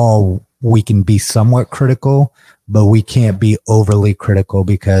overall we can be somewhat critical, but we can't be overly critical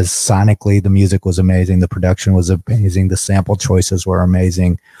because sonically the music was amazing, the production was amazing, the sample choices were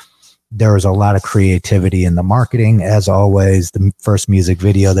amazing. There was a lot of creativity in the marketing, as always. The first music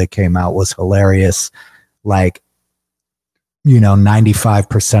video that came out was hilarious. Like,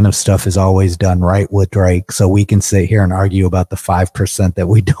 95% of stuff is always done right with Drake. So we can sit here and argue about the 5% that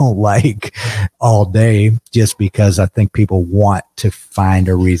we don't like all day, just because I think people want to find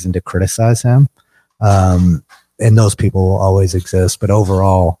a reason to criticize him. And those people will always exist. But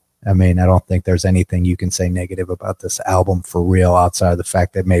overall, I don't think there's anything you can say negative about this album for real, outside of the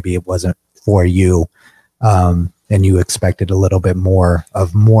fact that maybe it wasn't for you. And you expected a little bit more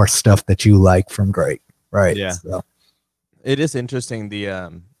stuff that you like from Drake. Right. Yeah. So. It is interesting,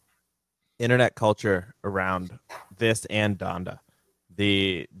 the internet culture around this and Donda,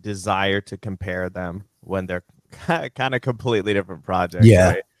 the desire to compare them when they're kind of completely different projects.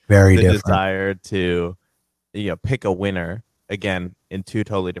 Yeah, right? very the different. Desire to pick a winner, again, in 2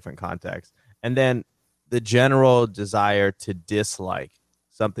 totally different contexts. And then the general desire to dislike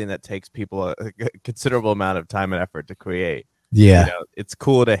something that takes people a considerable amount of time and effort to create. Yeah. It's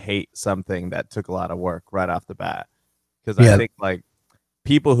cool to hate something that took a lot of work right off the bat. Because I think like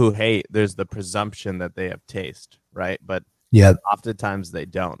people who hate, there's the presumption that they have taste, right? But oftentimes they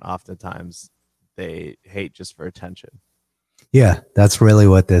don't. Oftentimes they hate just for attention. Yeah, that's really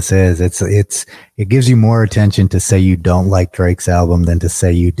what this is. It gives you more attention to say you don't like Drake's album than to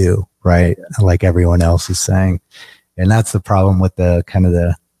say you do, right? Yeah. Like everyone else is saying. And that's the problem with the kind of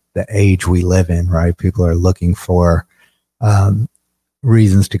the age we live in, right? People are looking for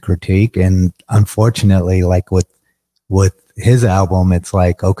reasons to critique. And unfortunately, like with his album, it's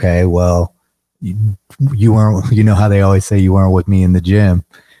like, okay, well, you weren't, how they always say you weren't with me in the gym.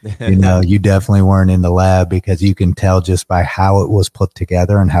 You definitely weren't in the lab, because you can tell just by how it was put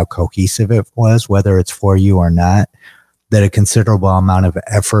together and how cohesive it was, whether it's for you or not, that a considerable amount of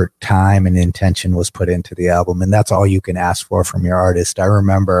effort, time, and intention was put into the album. And that's all you can ask for from your artist. I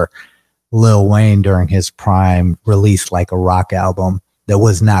remember Lil Wayne during his prime released like a rock album that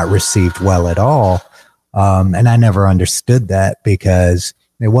was not received well at all. And I never understood that, because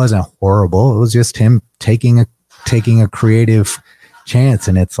it wasn't horrible. It was just him taking a creative chance.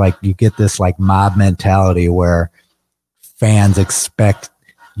 And it's like you get this like mob mentality where fans expect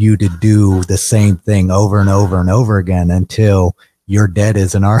you to do the same thing over and over and over again until you're dead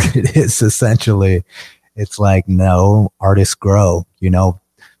as an artist, essentially. It's like, no, artists grow,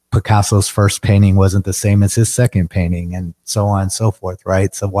 Picasso's first painting wasn't the same as his second painting, and so on and so forth,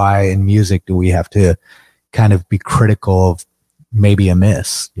 right? So why in music do we have to kind of be critical of maybe a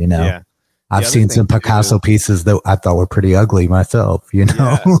miss, Yeah. I've seen some Picasso pieces that I thought were pretty ugly myself,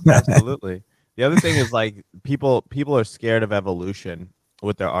 Yeah, absolutely. The other thing is like people are scared of evolution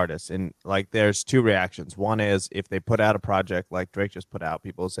with their artists, and like there's two reactions. One is if they put out a project like Drake just put out,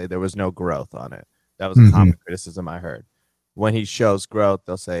 people say there was no growth on it. That was a common criticism I heard. When he shows growth,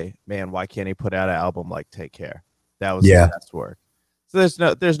 they'll say, "Man, why can't he put out an album like Take Care? That was his best work." So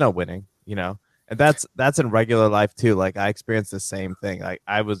there's no winning, and that's in regular life too. Like I experienced the same thing. Like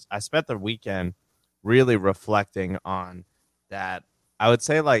I spent the weekend really reflecting on that. I would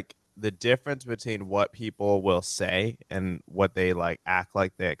say like the difference between what people will say and what they like act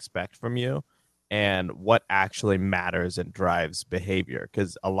like they expect from you, and what actually matters and drives behavior.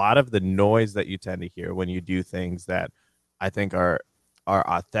 Because a lot of the noise that you tend to hear when you do things that I think are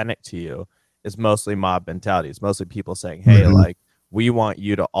authentic to you is mostly mob mentality. It's mostly people saying, "Hey, like we want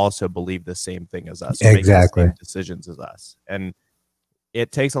you to also believe the same thing as us, exactly, make the same decisions as us." And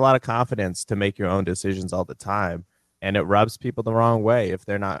it takes a lot of confidence to make your own decisions all the time, and it rubs people the wrong way if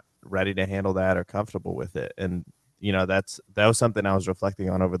they're not ready to handle that or comfortable with it. And that was something I was reflecting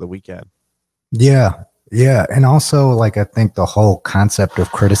on over the weekend. Yeah, and also like I think the whole concept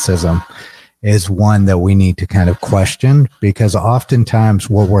of criticism is one that we need to kind of question, because oftentimes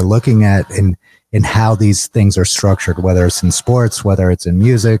what we're looking at in how these things are structured, whether it's in sports, whether it's in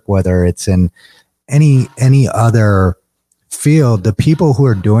music, whether it's in any other field, the people who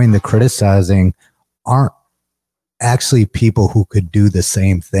are doing the criticizing aren't actually people who could do the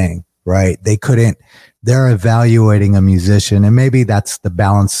same thing, right? They're evaluating a musician, and maybe that's the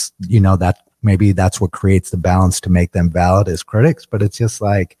balance, that maybe that's what creates the balance to make them valid as critics. But it's just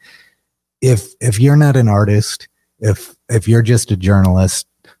like, if you're not an artist, if you're just a journalist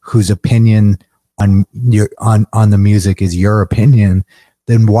whose opinion on the music is your opinion,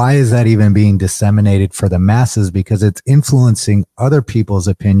 then why is that even being disseminated for the masses? Because it's influencing other people's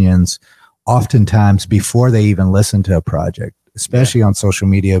opinions oftentimes before they even listen to a project, especially on social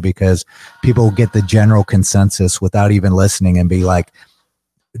media, because people get the general consensus without even listening and be like,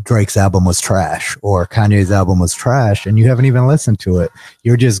 Drake's album was trash or Kanye's album was trash, and you haven't even listened to it.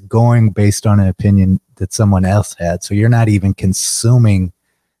 You're just going based on an opinion that someone else had. So you're not even consuming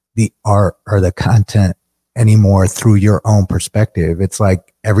the art or the content anymore through your own perspective. It's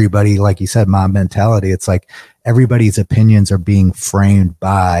like everybody, like you said, mob mentality. It's like everybody's opinions are being framed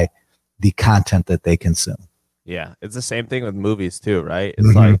by the content that they consume. Yeah, it's the same thing with movies too, right?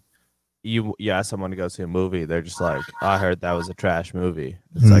 It's like you ask someone to go see a movie, they're just like, oh, I heard that was a trash movie.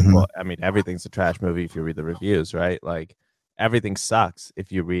 It's like, well, I mean, everything's a trash movie if you read the reviews, right? Like everything sucks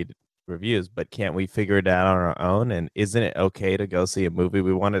if you read reviews, but can't we figure it out on our own? And isn't it okay to go see a movie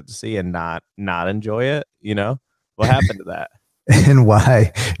we wanted to see and not enjoy it? What happened to that? And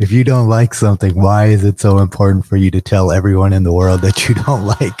why, if you don't like something, why is it so important for you to tell everyone in the world that you don't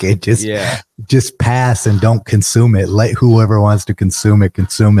like it? Just pass and don't consume it. Let whoever wants to consume it.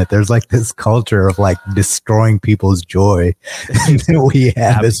 There's like this culture of like destroying people's joy that we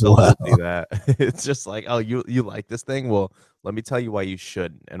have as well. That. It's just like, oh, you like this thing? Well, let me tell you why you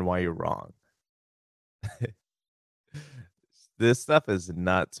shouldn't and why you're wrong. This stuff is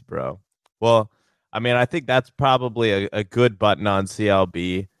nuts, bro. Well, I mean, I think that's probably a good button on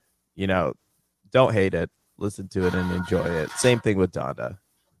CLB. Don't hate it. Listen to it and enjoy it. Same thing with Donda.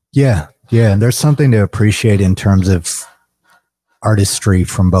 Yeah. And there's something to appreciate in terms of artistry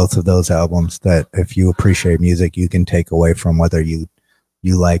from both of those albums that if you appreciate music, you can take away from whether you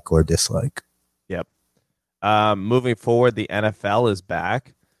like or dislike. Yep. Moving forward, the NFL is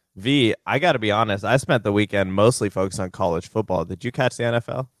back. V, I got to be honest, I spent the weekend mostly focused on college football. Did you catch the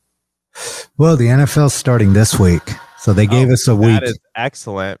NFL? Well, the NFL's starting this week, so they gave us a week. That is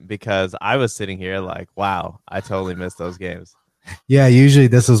excellent, because I was sitting here like, wow, I totally missed those games. Yeah, usually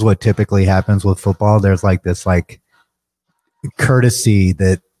this is what typically happens with football. There's like this like courtesy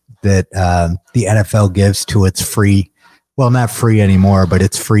that the NFL gives to its free, well, not free anymore, but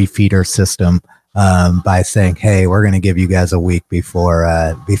its free feeder system by saying, hey, we're going to give you guys a week before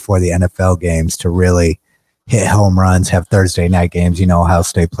the NFL games to really hit home runs, have Thursday night games. Ohio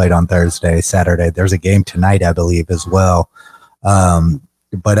State played on Thursday, Saturday. There's a game tonight, I believe, as well.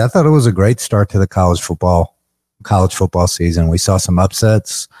 But I thought it was a great start to the college football season. We saw some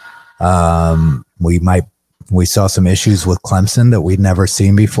upsets. We saw some issues with Clemson that we'd never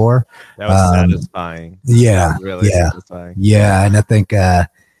seen before. That was satisfying. Yeah. Really satisfying. Yeah. And I think,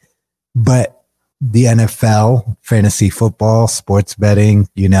 but the NFL, fantasy football, sports betting,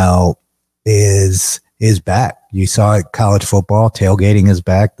 is is back. You saw it, college football, tailgating is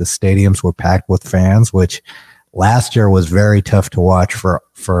back. The stadiums were packed with fans, which last year was very tough to watch for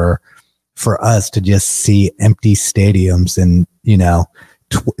us to just see empty stadiums and,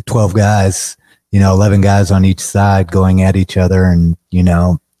 12 guys, 11 guys on each side going at each other. And,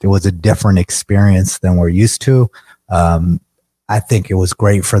 it was a different experience than we're used to. I think it was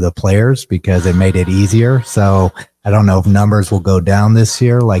great for the players because it made it easier. So I don't know if numbers will go down this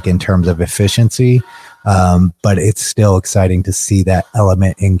year, like in terms of efficiency. But it's still exciting to see that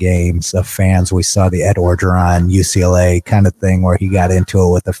element in games of fans. We saw the Ed Orgeron UCLA kind of thing where he got into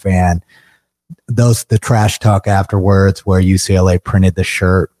it with a fan. The trash talk afterwards where UCLA printed the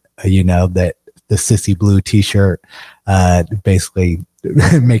shirt, that the sissy blue t-shirt, basically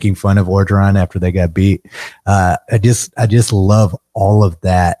making fun of Orgeron after they got beat. I just love all of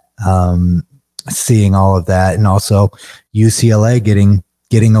that. Seeing all of that, and also UCLA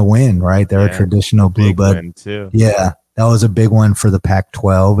getting a win, right? They're a traditional blue blood too. Yeah, that was a big one for the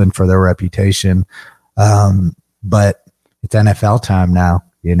Pac-12 and for their reputation. But it's NFL time now.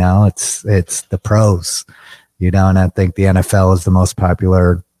 It's the pros. And I think the NFL is the most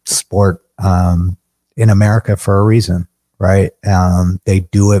popular sport in America for a reason, right? They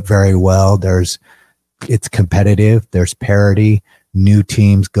do it very well. It's competitive. There's parity. New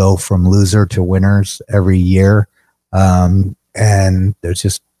teams go from loser to winners every year. And there's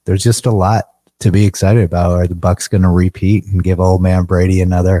just a lot to be excited about. Are the Bucs going to repeat and give old man Brady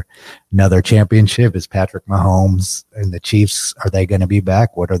another championship? Is Patrick Mahomes and the Chiefs, are they going to be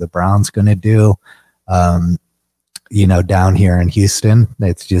back? What are the Browns going to do? Down here in Houston,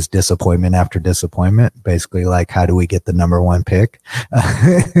 it's just disappointment after disappointment. Basically, like, how do we get the number one pick?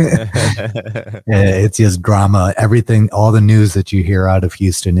 It's just drama. Everything, all the news that you hear out of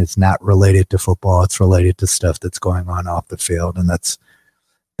Houston is not related to football. It's related to stuff that's going on off the field. And that's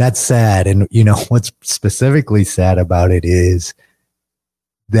sad. And, what's specifically sad about it is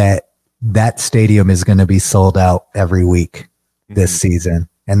that stadium is going to be sold out every week this season.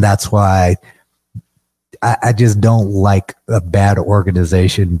 And that's why I just don't like a bad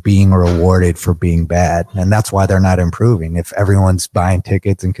organization being rewarded for being bad. And that's why they're not improving. If everyone's buying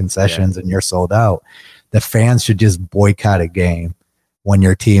tickets and concessions and you're sold out, the fans should just boycott a game when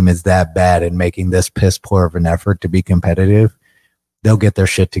your team is that bad and making this piss poor of an effort to be competitive. They'll get their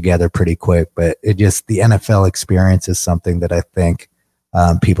shit together pretty quick. But the NFL experience is something that I think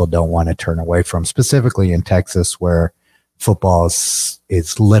people don't want to turn away from, specifically in Texas where football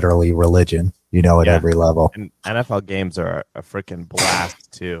is literally religion. At every level. And NFL games are a freaking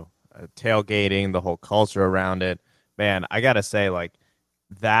blast too. Tailgating, the whole culture around it. Man, I got to say, like,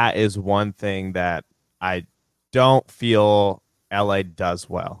 that is one thing that I don't feel LA does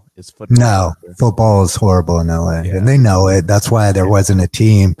well is football. No, football is horrible in LA. Yeah. And they know it. That's why there wasn't a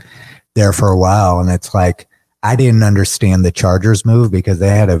team there for a while. And it's like, I didn't understand the Chargers move because they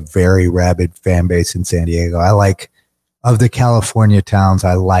had a very rabid fan base in San Diego. Of the California towns,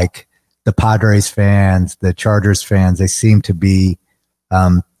 I like the Padres fans, the Chargers fans. They seem to be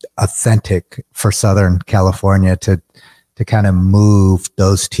authentic for Southern California to kind of move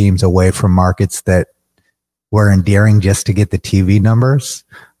those teams away from markets that were endearing just to get the TV numbers.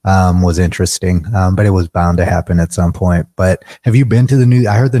 Was interesting, but it was bound to happen at some point. But have you been to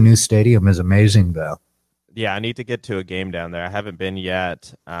I heard the new stadium is amazing, though. Yeah, I need to get to a game down there. I haven't been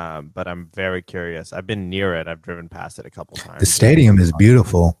yet, but I'm very curious. I've been near it. I've driven past it a couple times. The stadium is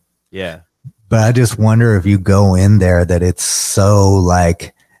beautiful. Yeah. But I just wonder if you go in there that it's so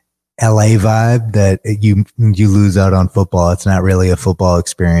like LA vibe that you lose out on football. It's not really a football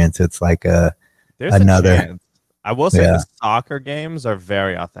experience. It's like another. I will say the soccer games are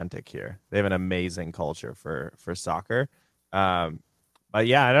very authentic here. They have an amazing culture for soccer. But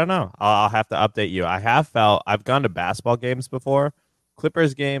yeah, I don't know. I'll have to update you. I've gone to basketball games before.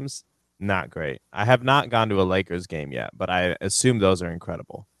 Clippers games, not great. I have not gone to a Lakers game yet, but I assume those are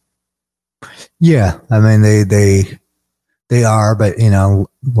incredible. Yeah, I mean they are, but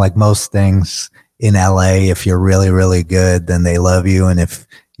like most things in LA, if you're really, really good, then they love you, and if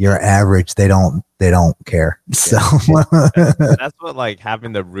you're average, they don't care. So that's what, like,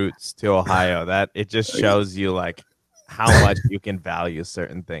 having the roots to Ohio, that it just shows you like how much you can value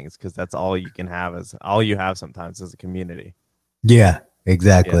certain things, because that's all you can have sometimes as a community. Yeah,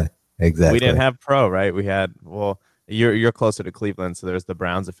 exactly. Exactly. We didn't have pro, right? We had, well, you're closer to Cleveland, so there's the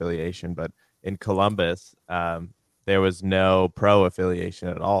Browns affiliation, but in Columbus, there was no pro affiliation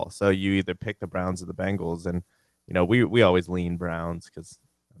at all. So you either pick the Browns or the Bengals, and we always lean Browns because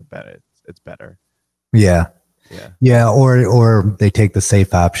it's better. Yeah, Yeah, or they take the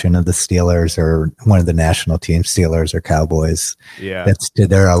safe option of the Steelers or one of the national teams, Steelers or Cowboys. Yeah.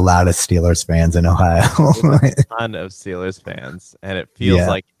 There are a lot of Steelers fans in Ohio. There's a ton of Steelers fans, and it feels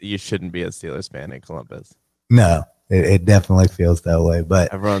like you shouldn't be a Steelers fan in Columbus. No, it definitely feels that way.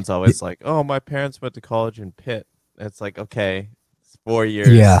 But everyone's always like, "Oh, my parents went to college in Pitt." It's like, okay, it's 4 years.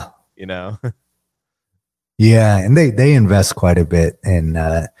 Yeah, you know. Yeah, and they invest quite a bit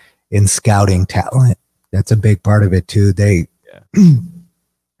in scouting talent. That's a big part of it too. They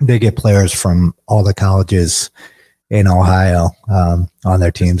get players from all the colleges in Ohio on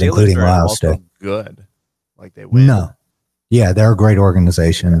their teams, including Ohio State. Good, like they win. No, yeah, they're a great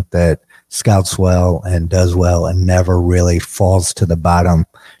organization that scouts well and does well and never really falls to the bottom.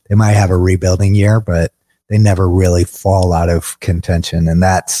 They might have a rebuilding year, but they never really fall out of contention, and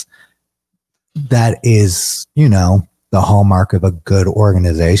that is, the hallmark of a good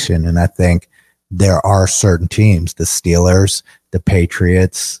organization. And I think there are certain teams, the Steelers, the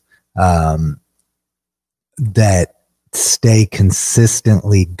Patriots, that stay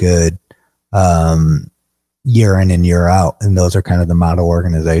consistently good year in and year out. And those are kind of the model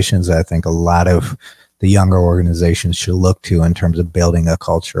organizations that I think a lot of the younger organizations should look to in terms of building a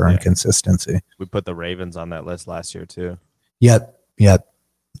culture and consistency. We put the Ravens on that list last year too. Yep.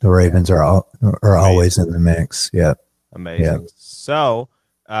 The Ravens are always in the mix. Yep. Amazing. Yep. So,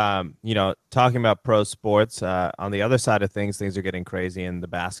 talking about pro sports, on the other side of things are getting crazy in the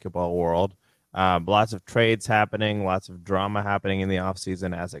basketball world. Lots of trades happening, lots of drama happening in the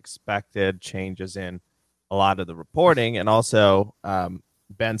offseason as expected, changes in a lot of the reporting. And also,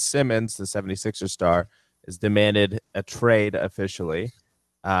 Ben Simmons, the 76ers star, has demanded a trade officially.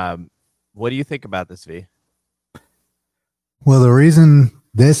 What do you think about this, V? Well, the reason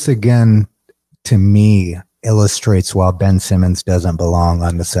this, again, to me, illustrates why Ben Simmons doesn't belong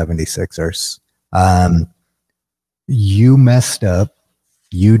on the 76ers. You messed up.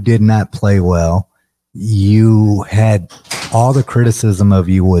 You did not play well. You had all the criticism of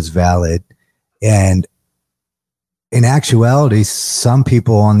you was valid. And in actuality, some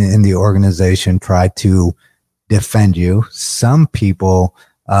people in the organization tried to defend you. Some people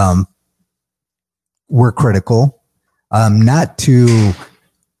were critical, not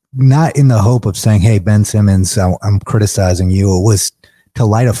in the hope of saying, "Hey, Ben Simmons, I'm criticizing you." It was to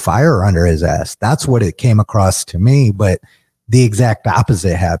light a fire under his ass. That's what it came across to me. But the exact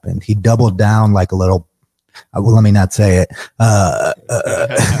opposite happened. He doubled down like a little. Well, let me not say it.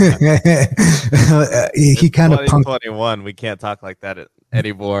 He kind of punked. 2021. We can't talk like that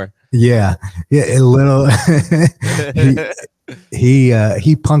anymore. Yeah, a little.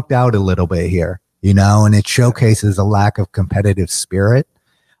 he punked out a little bit here, and it showcases a lack of competitive spirit,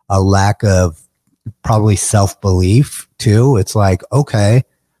 a lack of probably self-belief too. It's like, okay,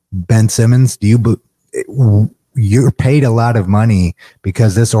 Ben Simmons, you're paid a lot of money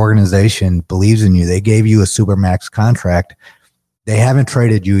because this organization believes in you. They gave you a Supermax contract. They haven't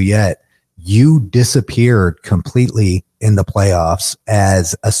traded you yet. You disappeared completely in the playoffs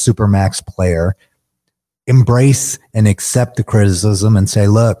as a Supermax player. Embrace and accept the criticism and say,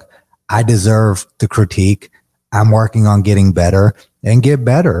 look, I deserve the critique. I'm working on getting better and get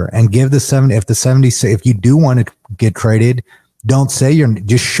better and give if you do want to get traded, don't say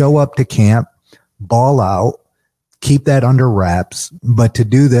just show up to camp, ball out, keep that under wraps. But to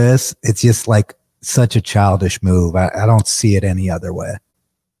do this, it's just like such a childish move. I don't see it any other way.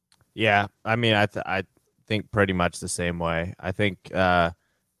 Yeah. I mean, I think pretty much the same way. I think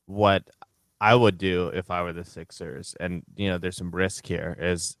what I would do if I were the Sixers, and there's some risk here,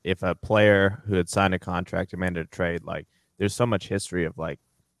 is if a player who had signed a contract demanded a trade, like there's so much history of like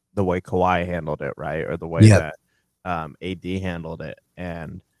the way Kawhi handled it, right, or the way that AD handled it,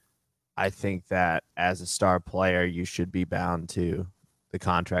 and I think that as a star player, you should be bound to the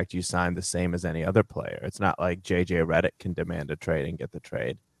contract you signed the same as any other player. It's not like JJ Redick can demand a trade and get the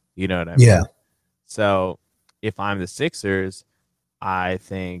trade. You know what I mean? Yeah. So if I'm the Sixers, I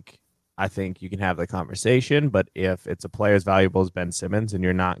think you can have the conversation, but if it's a player as valuable as Ben Simmons and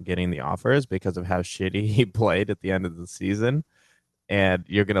you're not getting the offers because of how shitty he played at the end of the season, and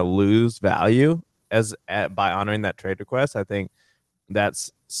you're going to lose value by honoring that trade request, I think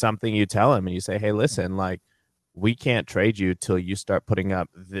that's something you tell him and you say, hey, listen, like we can't trade you till you start putting up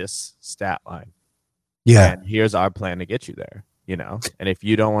this stat line. Yeah. And here's our plan to get you there, and if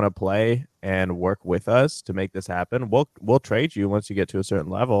you don't want to play and work with us to make this happen, we'll trade you once you get to a certain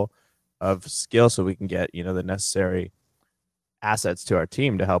level of skill so we can get, the necessary assets to our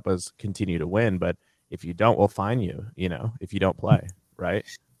team to help us continue to win. But if you don't, we'll fine you, if you don't play, right?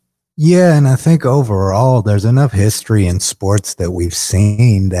 Yeah, and I think overall there's enough history in sports that we've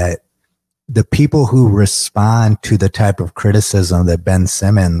seen that the people who respond to the type of criticism that Ben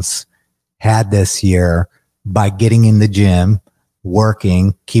Simmons had this year by getting in the gym,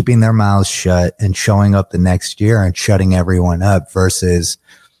 working, keeping their mouths shut, and showing up the next year and shutting everyone up versus,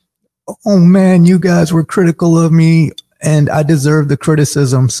 oh man, you guys were critical of me and I deserve the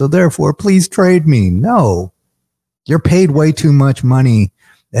criticism, so therefore please trade me. No, you're paid way too much money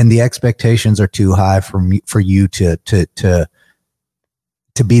and the expectations are too high for you to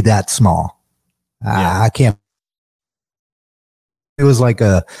be that small. I can't. It was like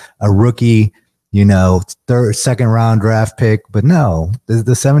a rookie, second round draft pick, but no, the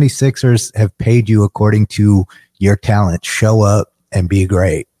 76ers have paid you according to your talent. Show up and be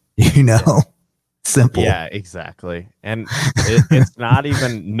great, simple. Yeah, exactly. And it's not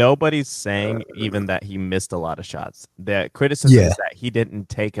even, nobody's saying even that he missed a lot of shots. The criticism is that he didn't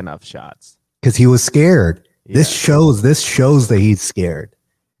take enough shots because he was scared. Yeah. This shows that he's scared.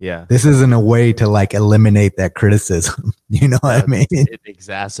 Yeah. This isn't a way to like eliminate that criticism. You know what I mean? It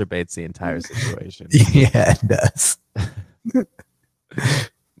exacerbates the entire situation. Yeah, it does.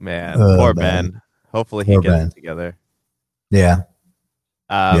 Man, poor Ben. Hopefully he gets it together. Yeah.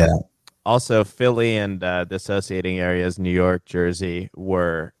 Also, Philly and the associating areas, New York, Jersey,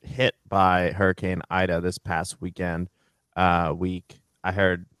 were hit by Hurricane Ida this past week. I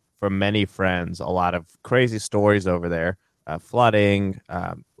heard from many friends a lot of crazy stories over there. Flooding,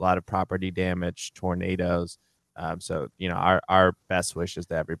 a lot of property damage, tornadoes. So, our best wishes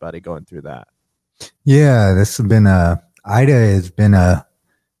to everybody going through that. Yeah, Ida has been a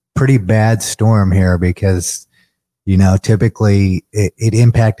pretty bad storm here because, typically it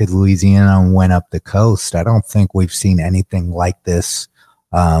impacted Louisiana and went up the coast. I don't think we've seen anything like this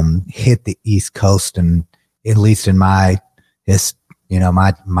hit the East Coast, and at least in my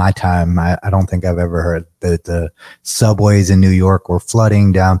time, I don't think I've ever heard that the subways in New York were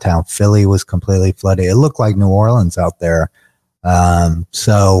flooding. Downtown Philly was completely flooded. It looked like New Orleans out there.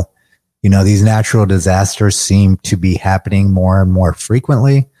 So, these natural disasters seem to be happening more and more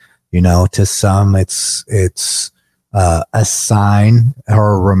frequently. To some, it's a sign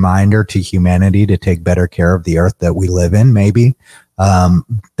or a reminder to humanity to take better care of the earth that we live in, maybe.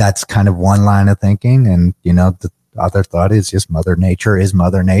 That's kind of one line of thinking. And, the other thought is just Mother Nature is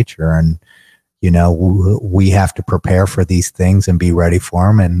Mother Nature. And, we have to prepare for these things and be ready for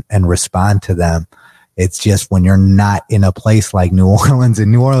them and respond to them. It's just when you're not in a place like New Orleans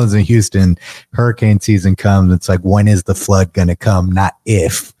and Houston, hurricane season comes. It's like, when is the flood going to come? Not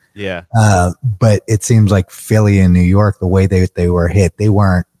if. Yeah. But it seems like Philly and New York, the way they were hit,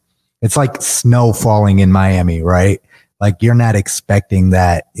 it's like snow falling in Miami, right? Like you're not expecting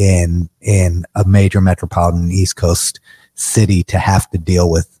that in a major metropolitan East Coast city to have to deal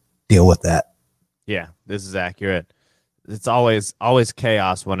with that. Yeah, this is accurate. It's always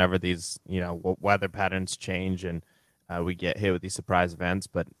chaos whenever these, weather patterns change and we get hit with these surprise events,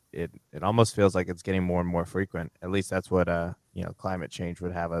 but it almost feels like it's getting more and more frequent. At least that's what climate change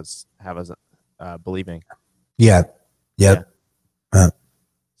would have us believing. Yeah. Yep. Yeah.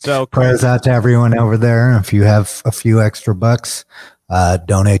 So prayers out to everyone over there. If you have a few extra bucks,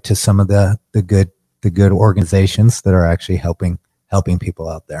 donate to some of the good organizations that are actually helping people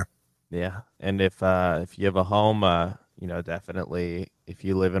out there. Yeah, and if you have a home, definitely if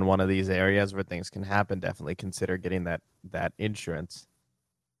you live in one of these areas where things can happen, definitely consider getting that insurance.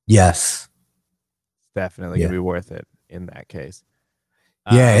 Yes, it's definitely gonna be worth it in that case.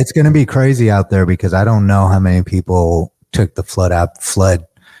 Yeah, it's gonna be crazy out there because I don't know how many people took the flood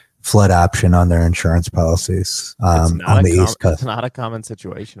option on their insurance policies on the East Coast. It's not a common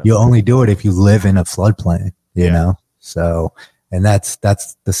situation. You only do it if you live in a floodplain, you know? So, and that's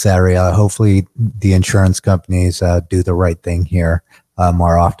the sad reality. Hopefully the insurance companies do the right thing here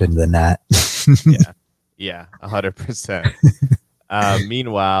more often than not. Yeah, 100%.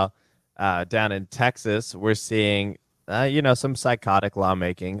 Meanwhile, down in Texas, we're seeing, some psychotic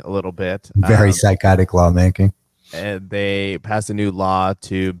lawmaking a little bit. Very psychotic lawmaking. And they passed a new law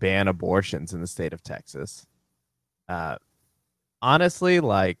to ban abortions in the state of Texas. Honestly,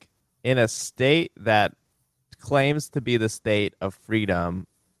 like in a state that claims to be the state of freedom,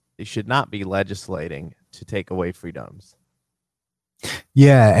 they should not be legislating to take away freedoms.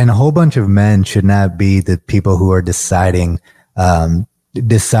 Yeah, and a whole bunch of men should not be the people who are deciding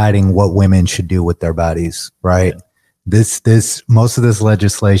what women should do with their bodies, right? Yeah. This most of this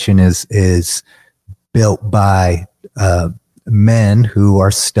legislation is built by men who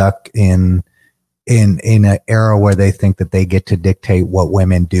are stuck in an era where they think that they get to dictate what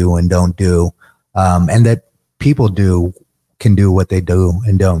women do and don't do, and that people can do what they do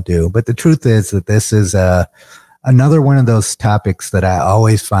and don't do. But the truth is that this is a another one of those topics that I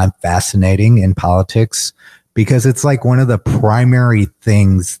always find fascinating in politics, because it's like one of the primary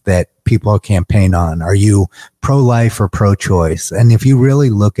things that people campaign on. Are you pro-life or pro-choice? And if you really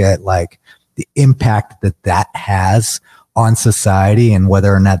look at like the impact that that has on society and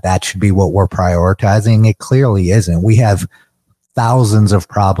whether or not that should be what we're prioritizing, it clearly isn't. We have thousands of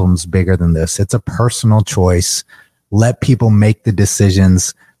problems bigger than this. It's a personal choice. Let people make the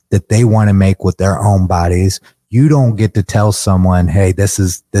decisions that they want to make with their own bodies. You don't get to tell someone, hey, this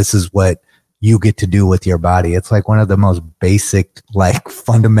is what you get to do with your body. It's like one of the most basic, like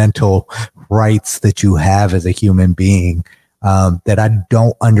fundamental rights that you have as a human being, that I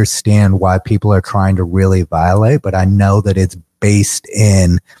don't understand why people are trying to really violate, but I know that it's based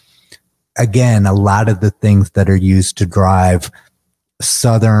in, again, a lot of the things that are used to drive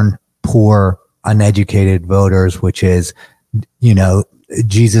Southern, poor, uneducated voters, which is,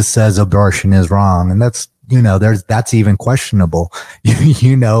 Jesus says abortion is wrong. And that's, that's even questionable, and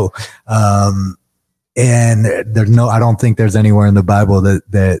I don't think there's anywhere in the Bible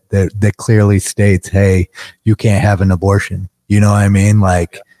that clearly states, hey, you can't have an abortion. You know what I mean?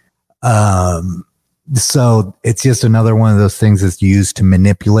 Like, so it's just another one of those things that's used to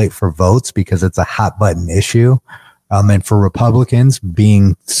manipulate for votes because it's a hot button issue. And for Republicans,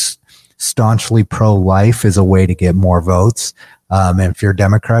 being staunchly pro-life is a way to get more votes. And if you're a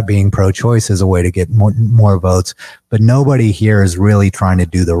Democrat, being pro-choice is a way to get more votes. But nobody here is really trying to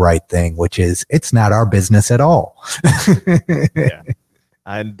do the right thing, which is it's not our business at all. Yeah.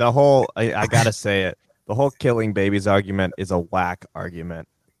 And the whole, I got to say it, the whole killing babies argument is a whack argument.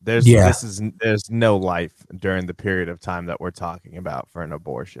 There's no life during the period of time that we're talking about for an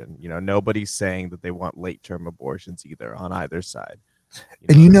abortion. Nobody's saying that they want late-term abortions either on either side.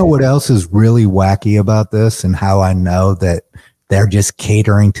 And what else is really wacky about this, and how I know that they're just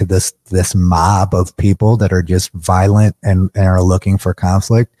catering to this mob of people that are just violent and are looking for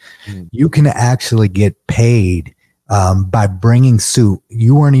conflict. You can actually get paid by bringing suit.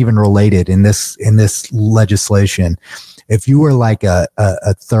 You weren't even related in this legislation. If you were like a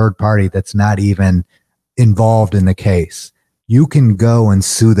third party that's not even involved in the case, you can go and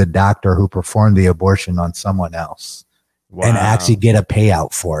sue the doctor who performed the abortion on someone else. Wow. And actually get a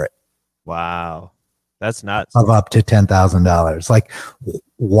payout for it. Wow. That's nuts. Of up to $10,000. Like,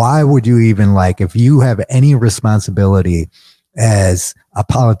 why would you even, like, if you have any responsibility as a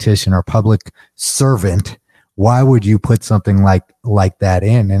politician or public servant, why would you put something like that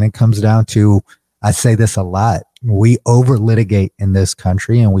in? And it comes down to, I say this a lot, we over litigate in this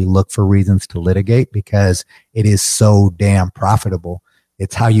country, and we look for reasons to litigate because it is so damn profitable.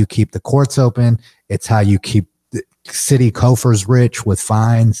 It's how you keep the courts open. It's how you keep the city coffers rich with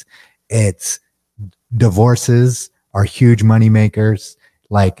fines. It's divorces are huge money makers.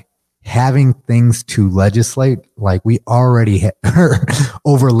 Like, having things to legislate, like we already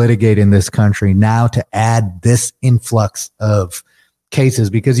over litigate in this country. Now to add this influx of cases,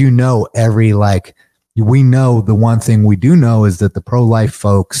 because we know the one thing we do know is that the pro-life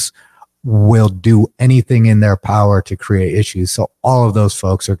folks will do anything in their power to create issues. So all of those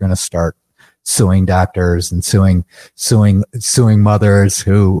folks are going to start suing doctors and suing mothers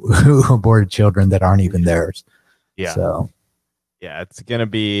who aborted children that aren't even theirs. Yeah. So yeah, it's going to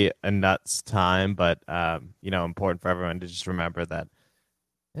be a nuts time, but important for everyone to just remember that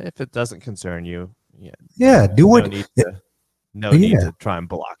if it doesn't concern you, do what no need to try and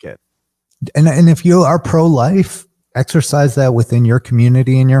block it. And if you are pro-life, exercise that within your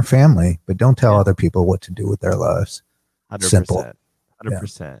community and your family, but don't tell other people what to do with their lives. 100%. Simple.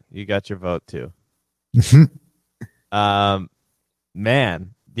 100%. Yeah. You got your vote too.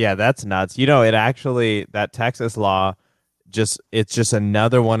 Man, yeah, that's nuts. It actually, that Texas law, it's just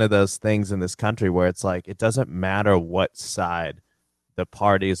another one of those things in this country where it's like, it doesn't matter what side the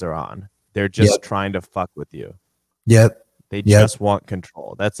parties are on. They're just trying to fuck with you. Yep. They just want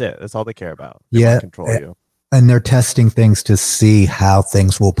control. That's it. That's all they care about. They want to control you. And they're testing things to see how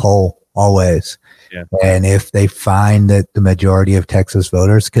things will poll always. Yeah. And if they find that the majority of Texas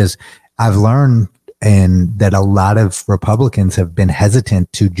voters, because I've learned that a lot of Republicans have been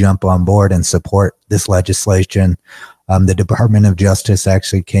hesitant to jump on board and support this legislation. The Department of Justice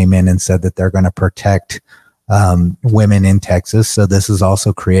actually came in and said that they're going to protect women in Texas. So this is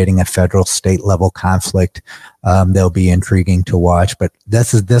also creating a federal state level conflict. They'll be intriguing to watch, but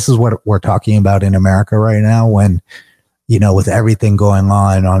this is what we're talking about in America right now, when, with everything going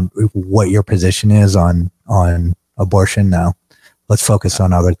on what your position is on abortion. Now let's focus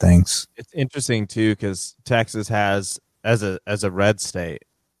on other things. It's interesting too, because Texas has, as a red state,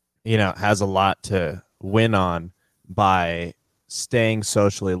 has a lot to win on by staying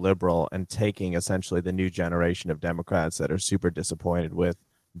socially liberal and taking essentially the new generation of Democrats that are super disappointed with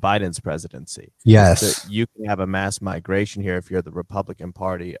Biden's presidency. Yes. You can have a mass migration here if you're the Republican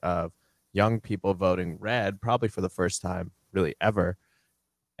Party of young people voting red, probably for the first time really ever.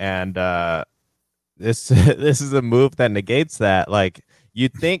 And this is a move that negates that. Like,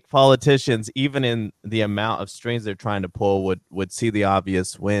 you'd think politicians, even in the amount of strings they're trying to pull, would see the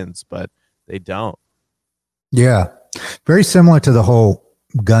obvious wins, but they don't. Yeah. Very similar to the whole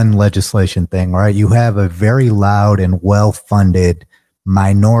gun legislation thing, right? You have a very loud and well-funded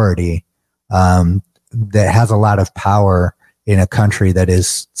minority that has a lot of power in a country that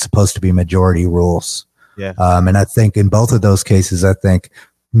is supposed to be majority rules. Yeah. And I think in both of those cases, I think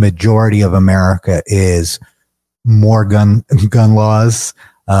majority of America is more gun laws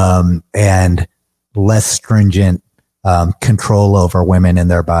and less stringent control over women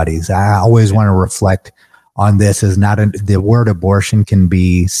and their bodies. I always want to reflect on this as the word abortion can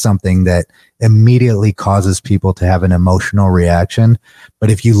be something that immediately causes people to have an emotional reaction.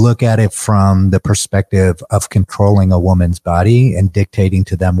 But if you look at it from the perspective of controlling a woman's body and dictating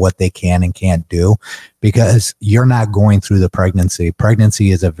to them what they can and can't do, because you're not going through the pregnancy.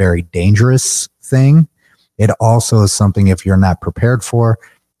 Pregnancy is a very dangerous thing. It also is something, if you're not prepared for,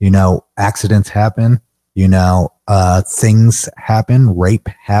 accidents happen, things happen, rape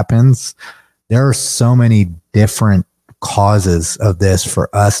happens. There are so many different causes of this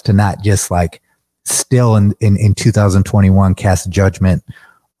for us to not just still in 2021 cast judgment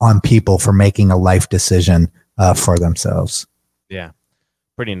on people for making a life decision for themselves. Yeah,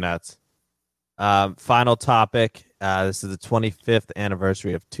 pretty nuts. Final topic. This is the 25th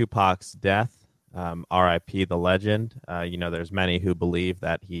anniversary of Tupac's death. R.I.P. the legend. There's many who believe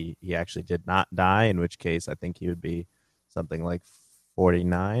that he actually did not die, in which case I think he would be something like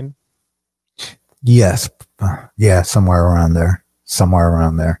 49. Yes. Yeah, somewhere around there.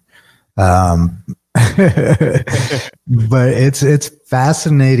 But it's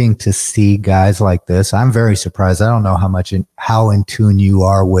fascinating to see guys like this. I'm very surprised. I don't know how in tune you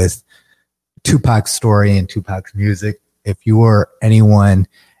are with Tupac's story and Tupac's music. If you are anyone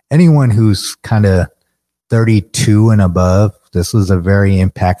who's kind of 32 and above, this was a very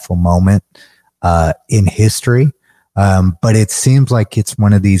impactful moment in history. But it seems like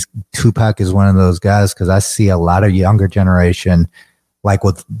Tupac is one of those guys, because I see a lot of younger generation,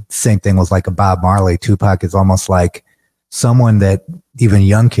 same thing with a Bob Marley. Tupac is almost like someone that even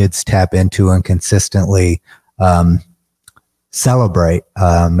young kids tap into and consistently celebrate.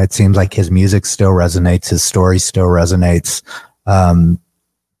 It seems like his music still resonates, his story still resonates.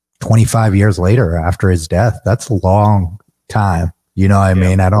 25 years later after his death, that's a long time. You know what I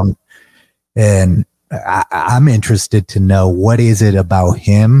mean? I'm interested to know, what is it about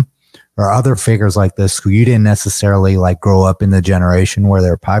him or other figures like this who you didn't necessarily grow up in the generation where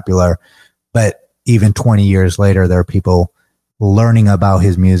they're popular, but even 20 years later, there are people learning about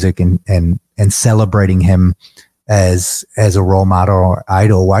his music and celebrating him as a role model or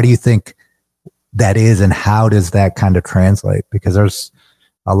idol. Why do you think that is, and how does that kind of translate? Because there's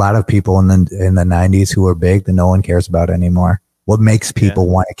a lot of people in the 90s who are big that no one cares about anymore. What makes people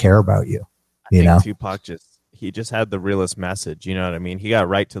want to care about you? Tupac just had the realest message. You know what I mean? He got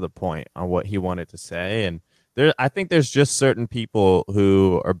right to the point on what he wanted to say. And I think there's just certain people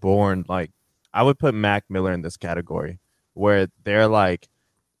who are born, I would put Mac Miller in this category, where they're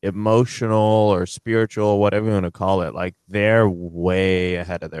emotional or spiritual, whatever you want to call it. They're way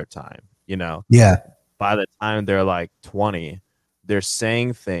ahead of their time, Yeah. By the time they're 20, they're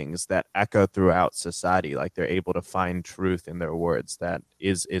saying things that echo throughout society. They're able to find truth in their words that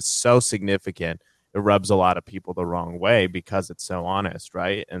is so significant. It rubs a lot of people the wrong way because it's so honest,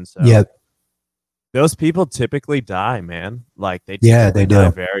 right? And so those people typically die, man. They do die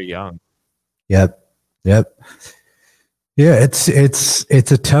very young. Yep. Yeah,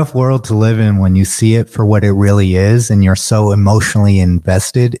 it's a tough world to live in when you see it for what it really is, and you're so emotionally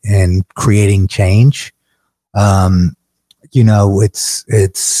invested in creating change. You're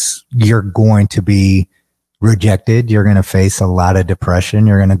going to be rejected. You're going to face a lot of depression.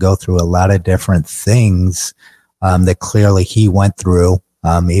 You're going to go through a lot of different things that clearly he went through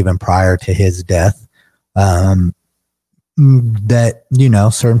even prior to his death, that,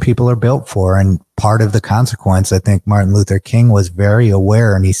 certain people are built for. And part of the consequence, I think Martin Luther King was very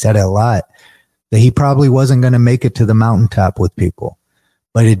aware, and he said it a lot, that he probably wasn't going to make it to the mountaintop with people,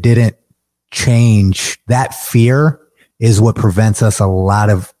 but it didn't change. That fear is what prevents us, a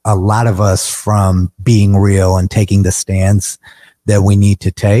lot of us, from being real and taking the stands that we need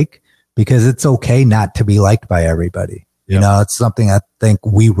to take, because it's okay not to be liked by everybody. It's something I think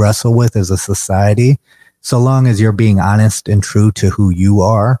we wrestle with as a society, so long as you're being honest and true to who you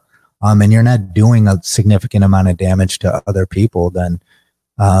are, and you're not doing a significant amount of damage to other people, then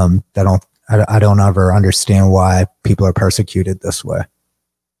I don't ever understand why people are persecuted this way.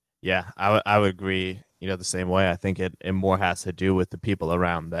 Yeah, I would agree. The same way. I think it more has to do with the people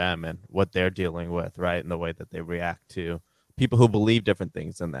around them and what they're dealing with, right, and the way that they react to people who believe different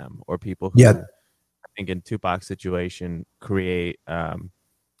things than them, or people who, I think in Tupac's situation, create.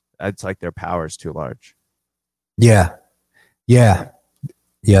 It's like their power is too large. Yeah.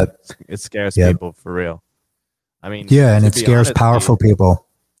 It scares people for real. I mean, and it scares powerful people.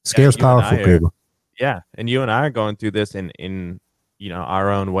 Scares powerful people. Yeah, and you and I are going through this in our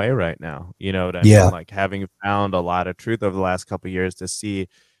own way right now. You know what I mean? Like, having found a lot of truth over the last couple of years, to see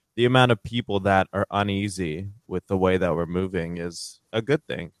the amount of people that are uneasy with the way that we're moving is a good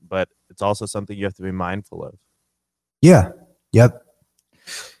thing, but it's also something you have to be mindful of. Yeah. Yep.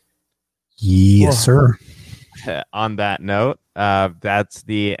 Yes, sir. On that note, that's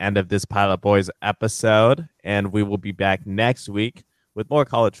the end of this Pilot Boys episode, and we will be back next week with more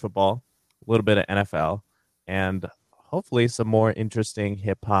college football, a little bit of NFL, and hopefully some more interesting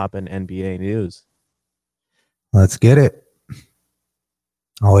hip-hop and NBA news. Let's get it.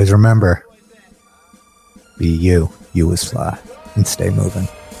 Always remember, be you. You is fly, and stay moving.